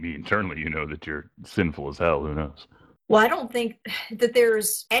maybe internally you know that you're sinful as hell. Who knows? Well, I don't think that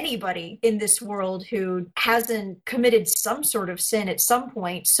there's anybody in this world who hasn't committed some sort of sin at some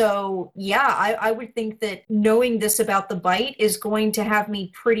point. So, yeah, I would think that knowing this about the bite is going to have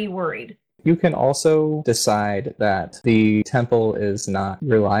me pretty worried. You can also decide that the temple is not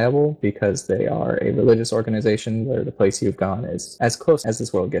reliable because they are a religious organization where the place you've gone is as close as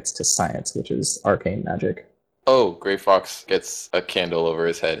this world gets to science, which is arcane magic. Oh, Gray Fox gets a candle over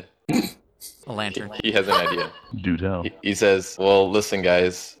his head. A lantern. He has an idea. Do tell. He says, well, listen,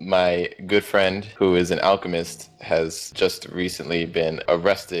 guys, my good friend who is an alchemist has just recently been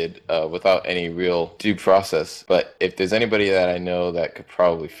arrested without any real due process. But if there's anybody that I know that could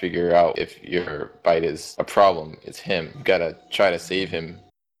probably figure out if your bite is a problem, it's him. You gotta try to save him.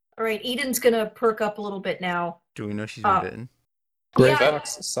 All right, Eden's going to perk up a little bit now. Do we know she's been bitten? Gray Yeah.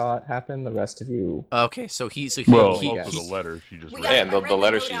 Fox saw it happen. The rest of you, Okay, so he Well, he- also the letter she just We read. got- And I the read the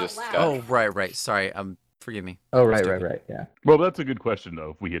letter note she out just loud. got. Oh, right. Sorry. Forgive me. oh right, Stupid. right, yeah. Well, that's a good question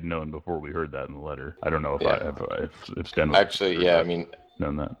though. If we had known before we heard that in the letter, I don't know if Yeah. if Sten would Actually, yeah, I mean,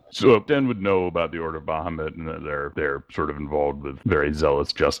 known that. So if Sten would know about the Order of Bahamut and that they're sort of involved with very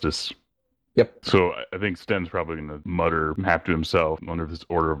zealous justice. Yep. So I think Sten's probably going to mutter half to himself, wonder if this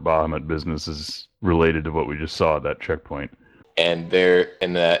Order of Bahamut business is related to what we just saw at that checkpoint. and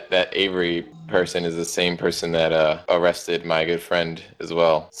that Avery person is the same person that arrested my good friend as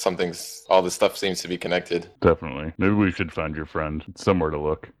well. All this stuff seems to be connected. Definitely. Maybe we should find your friend. It's somewhere to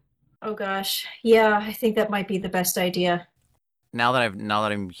look. Oh gosh. Yeah, I think that might be the best idea. Now that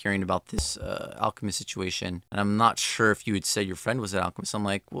I'm hearing about this alchemist situation, and I'm not sure if you had said your friend was an alchemist, I'm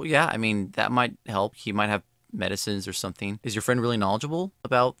like, well, yeah, I mean, that might help. He might have medicines or something. Is your friend really knowledgeable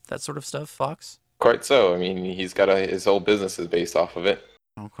about that sort of stuff, Fox? Quite so. I mean, he's got his whole business is based off of it.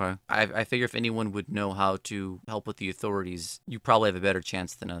 Okay. I figure if anyone would know how to help with the authorities, you probably have a better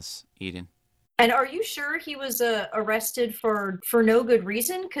chance than us, Eden. And are you sure he was arrested for no good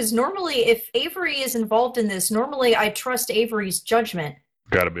reason? Because normally, if Avery is involved in this, normally I trust Avery's judgment.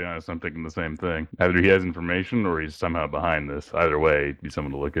 Gotta be honest, I'm thinking the same thing. Either he has information or he's somehow behind this. Either way, it'd be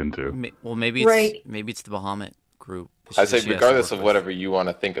someone to look into. Well, maybe Right. it's the Bahamut group. I say, She has to regardless work of with. whatever you want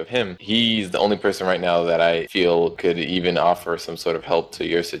to think of him, he's the only person right now that I feel could even offer some sort of help to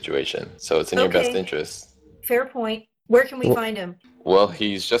your situation. So it's in your best Okay. interest. Fair point. Where can we Well- find him? Well,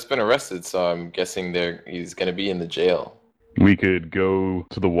 he's just been arrested, so I'm guessing he's going to be in the jail. We could go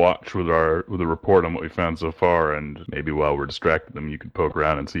to the watch with a report on what we found so far, and maybe while we're distracting them, you could poke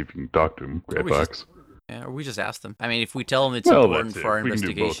around and see if you can talk to him, Gray Or we just- Fox. Yeah, or we just ask them. I mean, if we tell them it's Well, important that's it. for our We can do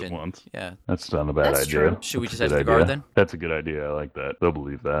both at investigation. once. Yeah. That's not a bad That's idea. true. Should we That's just a ask good the guard idea. then? That's a good idea. I like that. They'll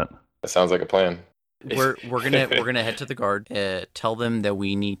believe that. That sounds like a plan. We're gonna head to the guard. Tell them that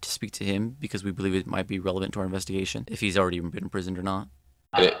we need to speak to him because we believe it might be relevant to our investigation. If he's already been imprisoned or not.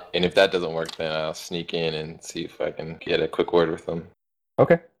 And if that doesn't work, then I'll sneak in and see if I can get a quick word with him.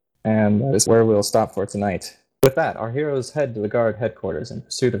 Okay. And that is where we'll stop for tonight. With that, our heroes head to the guard headquarters in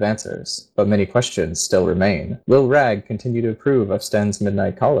pursuit of answers, but many questions still remain. Will Rag continue to approve of Sten's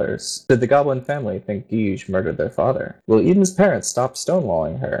midnight callers? Did the Goblin family think Guige murdered their father? Will Eden's parents stop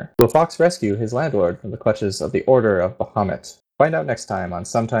stonewalling her? Will Fox rescue his landlord from the clutches of the Order of Bahamut? Find out next time on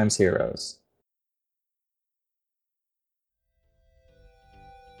Sometimes Heroes.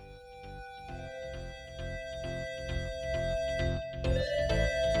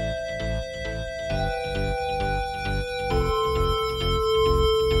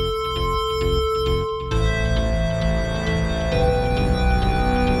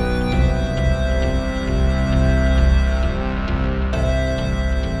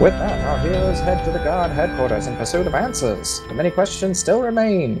 With that, our heroes head to the guard headquarters in pursuit of answers. But many questions still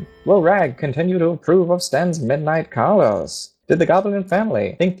remain. Will Rag continue to approve of Sten's midnight callers? Did the Goblin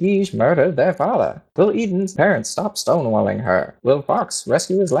family think Guige murdered their father? Will Eden's parents stop stonewalling her? Will Fox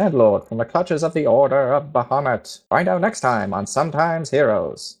rescue his landlord from the clutches of the Order of Bahamut? Find out next time on Sometimes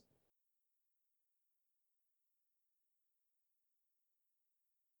Heroes.